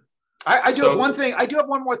 Yeah. I do have one thing. I do have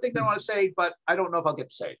one more thing that I want to say, but I don't know if I'll get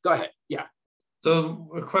to say it. Go ahead. Yeah. So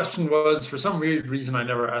the question was, for some weird reason, I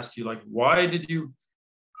never asked you, like, why did you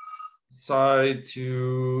decide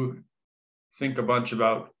to think a bunch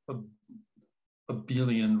about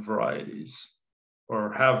abelian varieties,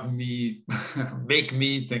 or have me make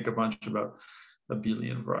me think a bunch about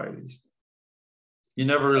abelian varieties? You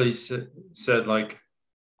never really said like,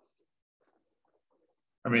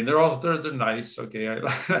 I mean, they're nice. Okay,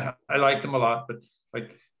 I like them a lot, but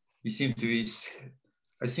like, I seem to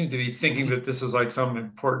be thinking that this is like some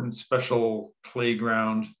important special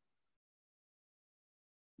playground.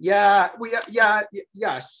 Yes.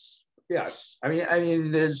 I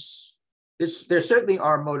mean, there certainly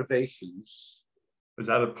are motivations. Is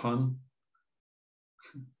that a pun?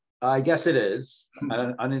 I guess it is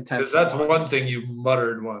unintentional. Because that's one thing you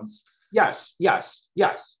muttered once. Yes.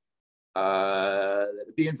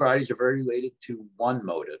 Abelian varieties are very related to one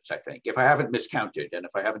motives, I think, if I haven't miscounted and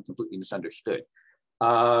if I haven't completely misunderstood.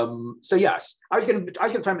 So yes, I was going to try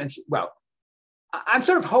and mention, well, I'm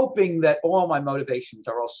sort of hoping that all my motivations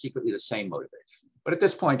are all secretly the same motivation. But at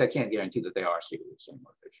this point, I can't guarantee that they are secretly the same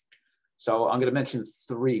motivation. So I'm going to mention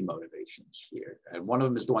three motivations here. And one of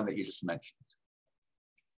them is the one that you just mentioned.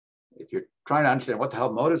 If you're trying to understand what the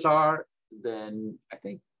hell motives are, then I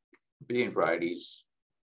think abelian varieties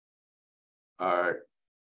are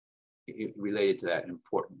related to that in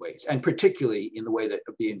important ways, and particularly in the way that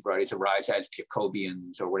abelian varieties arise as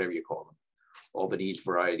Jacobians, or whatever you call them, Albanese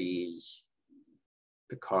varieties,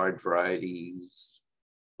 Picard varieties,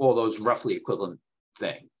 all those roughly equivalent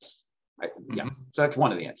things. Yeah, so that's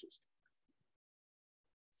one of the answers.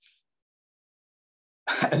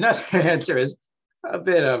 Another answer is a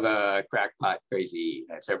bit of a crackpot, crazy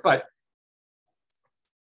answer, but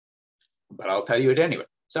I'll tell you it anyway.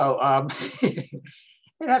 So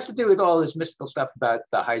it has to do with all this mystical stuff about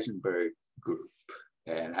the Heisenberg group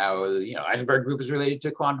and how, Heisenberg group is related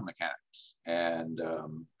to quantum mechanics. And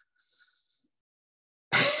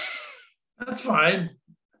that's fine.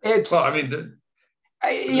 Yes,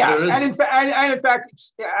 and in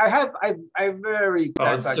fact, I have very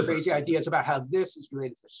crazy ideas about how this is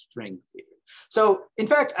related to string theory. So, in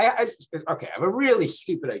fact, I have a really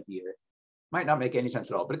stupid idea. Might not make any sense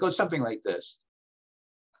at all, but it goes something like this.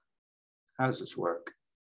 How does this work?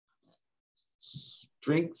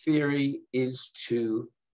 String theory is to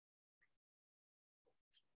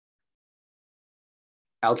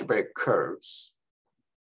algebraic curves,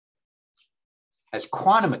 as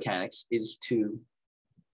quantum mechanics is to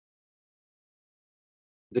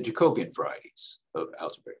the Jacobian varieties of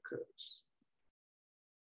algebraic curves.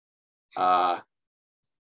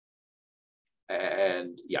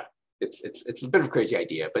 And yeah, it's a bit of a crazy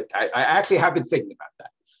idea, but I actually have been thinking about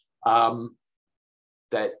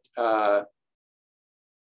that.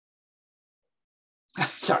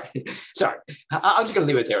 Sorry. I'm just going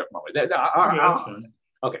to leave it there for a moment.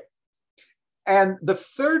 Okay. And the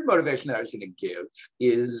third motivation that I was going to give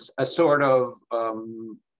is a sort of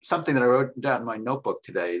something that I wrote down in my notebook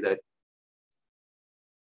today that,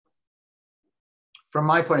 from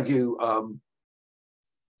my point of view,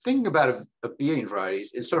 thinking about abelian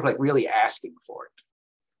varieties is sort of like really asking for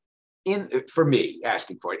it. For me,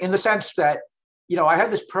 asking for it, in the sense that, I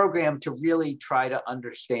have this program to really try to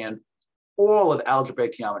understand all of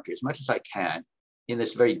algebraic geometry as much as I can in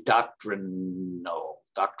this very doctrinish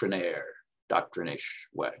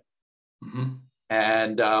way. Mm-hmm.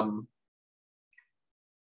 And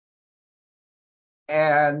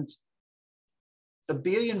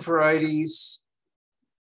abelian varieties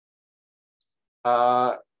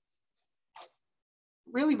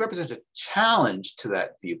really represent a challenge to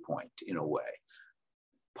that viewpoint in a way,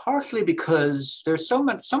 partially because there's so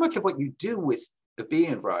much of what you do with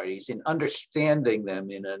abelian varieties in understanding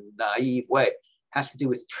them in a naive way has to do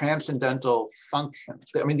with transcendental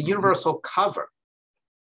functions. I mean, the universal cover.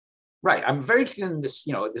 Right, I'm very interested in this,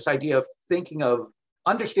 this idea of thinking of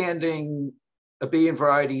understanding abelian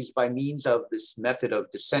varieties by means of this method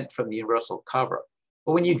of descent from the universal cover.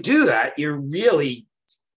 But when you do that, you're really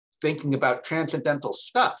thinking about transcendental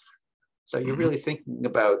stuff. So you're really thinking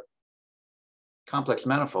about complex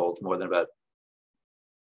manifolds more than about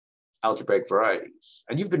algebraic varieties.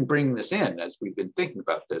 And you've been bringing this in as we've been thinking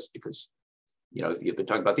about this because, you've been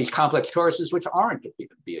talking about these complex torus which aren't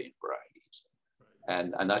abelian varieties.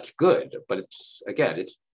 And that's good, but it's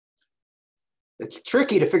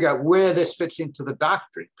tricky to figure out where this fits into the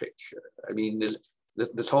doctrine picture. I mean, there's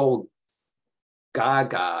this whole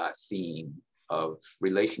Gaga theme of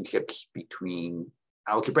relationships between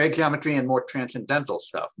algebraic geometry and more transcendental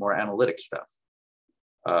stuff, more analytic stuff.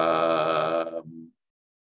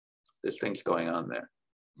 There's things going on there.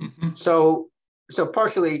 Mm-hmm. So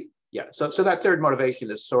partially, yeah. So that third motivation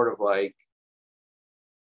is sort of like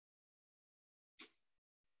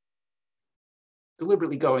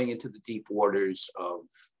deliberately going into the deep waters of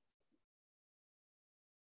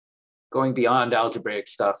going beyond algebraic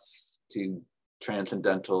stuff to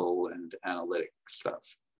transcendental and analytic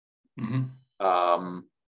stuff. Mm-hmm.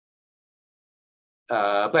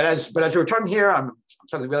 But as we're talking here, I'm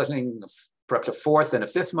suddenly realizing perhaps a fourth and a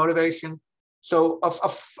fifth motivation. So a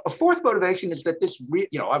fourth motivation is that this,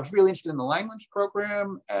 I was really interested in the Langlands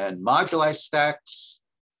program and moduli stacks.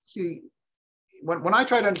 See, when I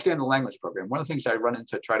try to understand the Langlands program, one of the things I run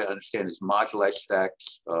into try to understand is moduli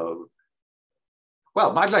stacks of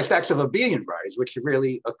abelian varieties, which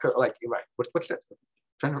really occur, like, right, what's that?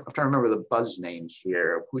 I'm trying to remember the buzz names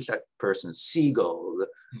here. Who's that person? Siegel,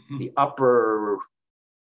 the upper,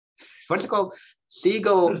 what's it called?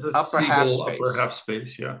 Siegel upper half space. Upper half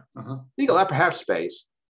space, yeah. Siegel upper half space.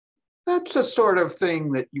 That's a sort of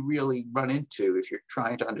thing that you really run into if you're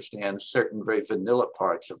trying to understand certain very vanilla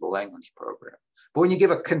parts of the Langlands program. But when you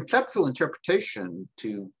give a conceptual interpretation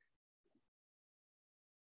to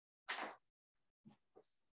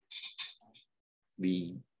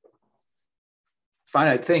the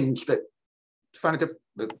finite things that,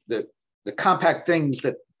 the compact things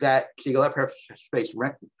that Siegel upper half space,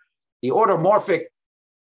 the automorphic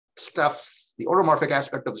stuff, the automorphic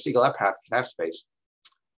aspect of the Siegel upper half space,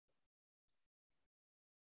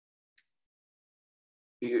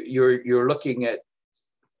 you're looking at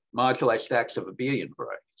moduli stacks of abelian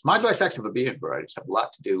varieties. Moduli stacks of abelian varieties have a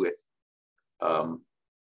lot to do with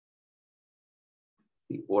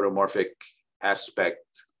the automorphic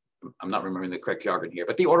aspect. I'm not remembering the correct jargon here,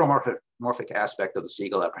 but the automorphic aspect of the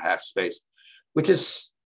Siegel upper half space, which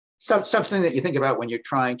is something that you think about when you're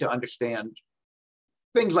trying to understand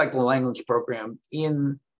things like the Langlands program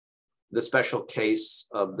in the special case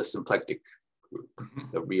of the symplectic group,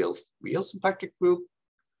 the real symplectic group,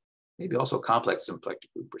 maybe also complex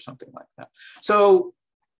symplectic group or something like that. So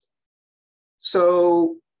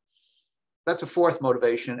that's a fourth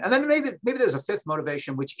motivation. And then maybe there's a fifth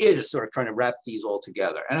motivation, which is sort of trying to wrap these all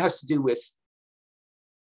together. And it has to do with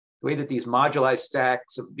the way that these moduli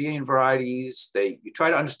stacks of abelian varieties, you try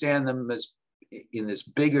to understand them as in this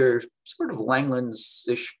bigger sort of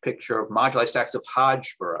Langlands-ish picture of moduli stacks of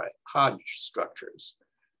Hodge structures.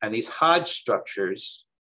 And these Hodge structures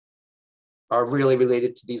are really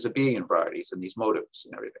related to these abelian varieties and these motives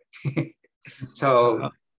and everything.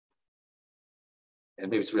 And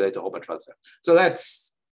maybe it's related to a whole bunch of other stuff. So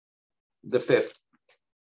that's the fifth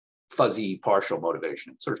fuzzy partial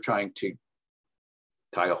motivation. It's sort of trying to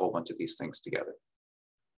tie a whole bunch of these things together.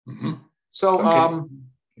 Mm-hmm. So, Okay.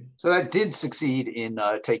 So that did succeed in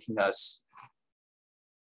taking us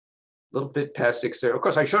a little bit past 6:30. Of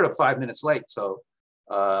course, I showed up 5 minutes late, so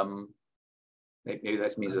maybe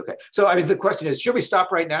that means okay. So, I mean, the question is, should we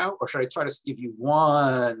stop right now, or should I try to give you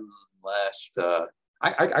one last?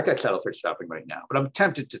 I got settled for stopping right now, but I'm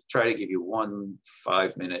tempted to try to give you one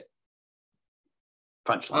 5-minute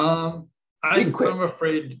punchline. I'm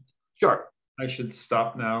afraid. Sure. I should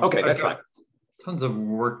stop now. Okay, that's fine. Tons of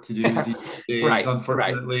work to do these days, right,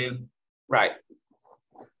 unfortunately. Right.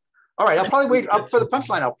 All right, I'll probably wait for the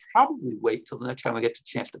punchline. I'll probably wait till the next time I get a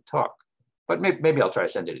chance to talk. But maybe I'll try to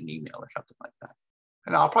send it an email or something like that.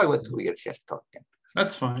 And I'll probably wait till we get a chance to talk again.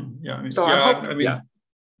 That's fine. Yeah. I mean, so yeah,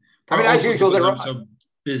 I mean, as usual, I'm so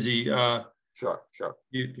busy. Sure.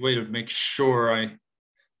 The way to make sure I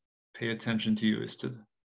pay attention to you is to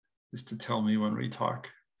tell me when we talk.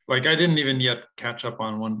 Like, I didn't even yet catch up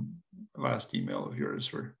on one last email of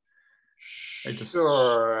yours where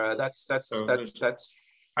sure, that's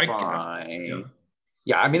fine.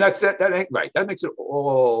 Yeah, I mean, that's right. That makes it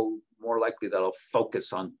all more likely that I'll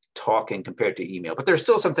focus on talking compared to email. But there's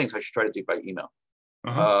still some things I should try to do by email.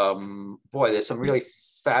 Boy, there's some really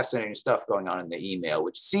fascinating stuff going on in the email,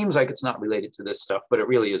 which seems like it's not related to this stuff, but it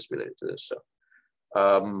really is related to this stuff.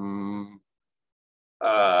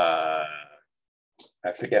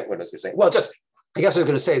 I forget what I was going to say. Well, I guess I was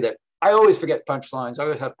going to say that I always forget punchlines. I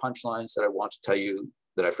always have punchlines that I want to tell you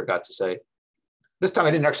that I forgot to say. This time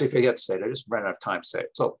I didn't actually forget to say it. I just ran out of time to say it.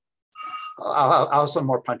 So I'll have some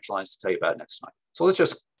more punchlines to tell you about next time. So let's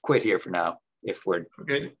just quit here for now if we're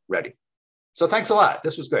ready. So thanks a lot.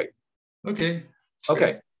 This was great. Okay.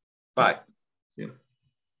 Okay. Bye.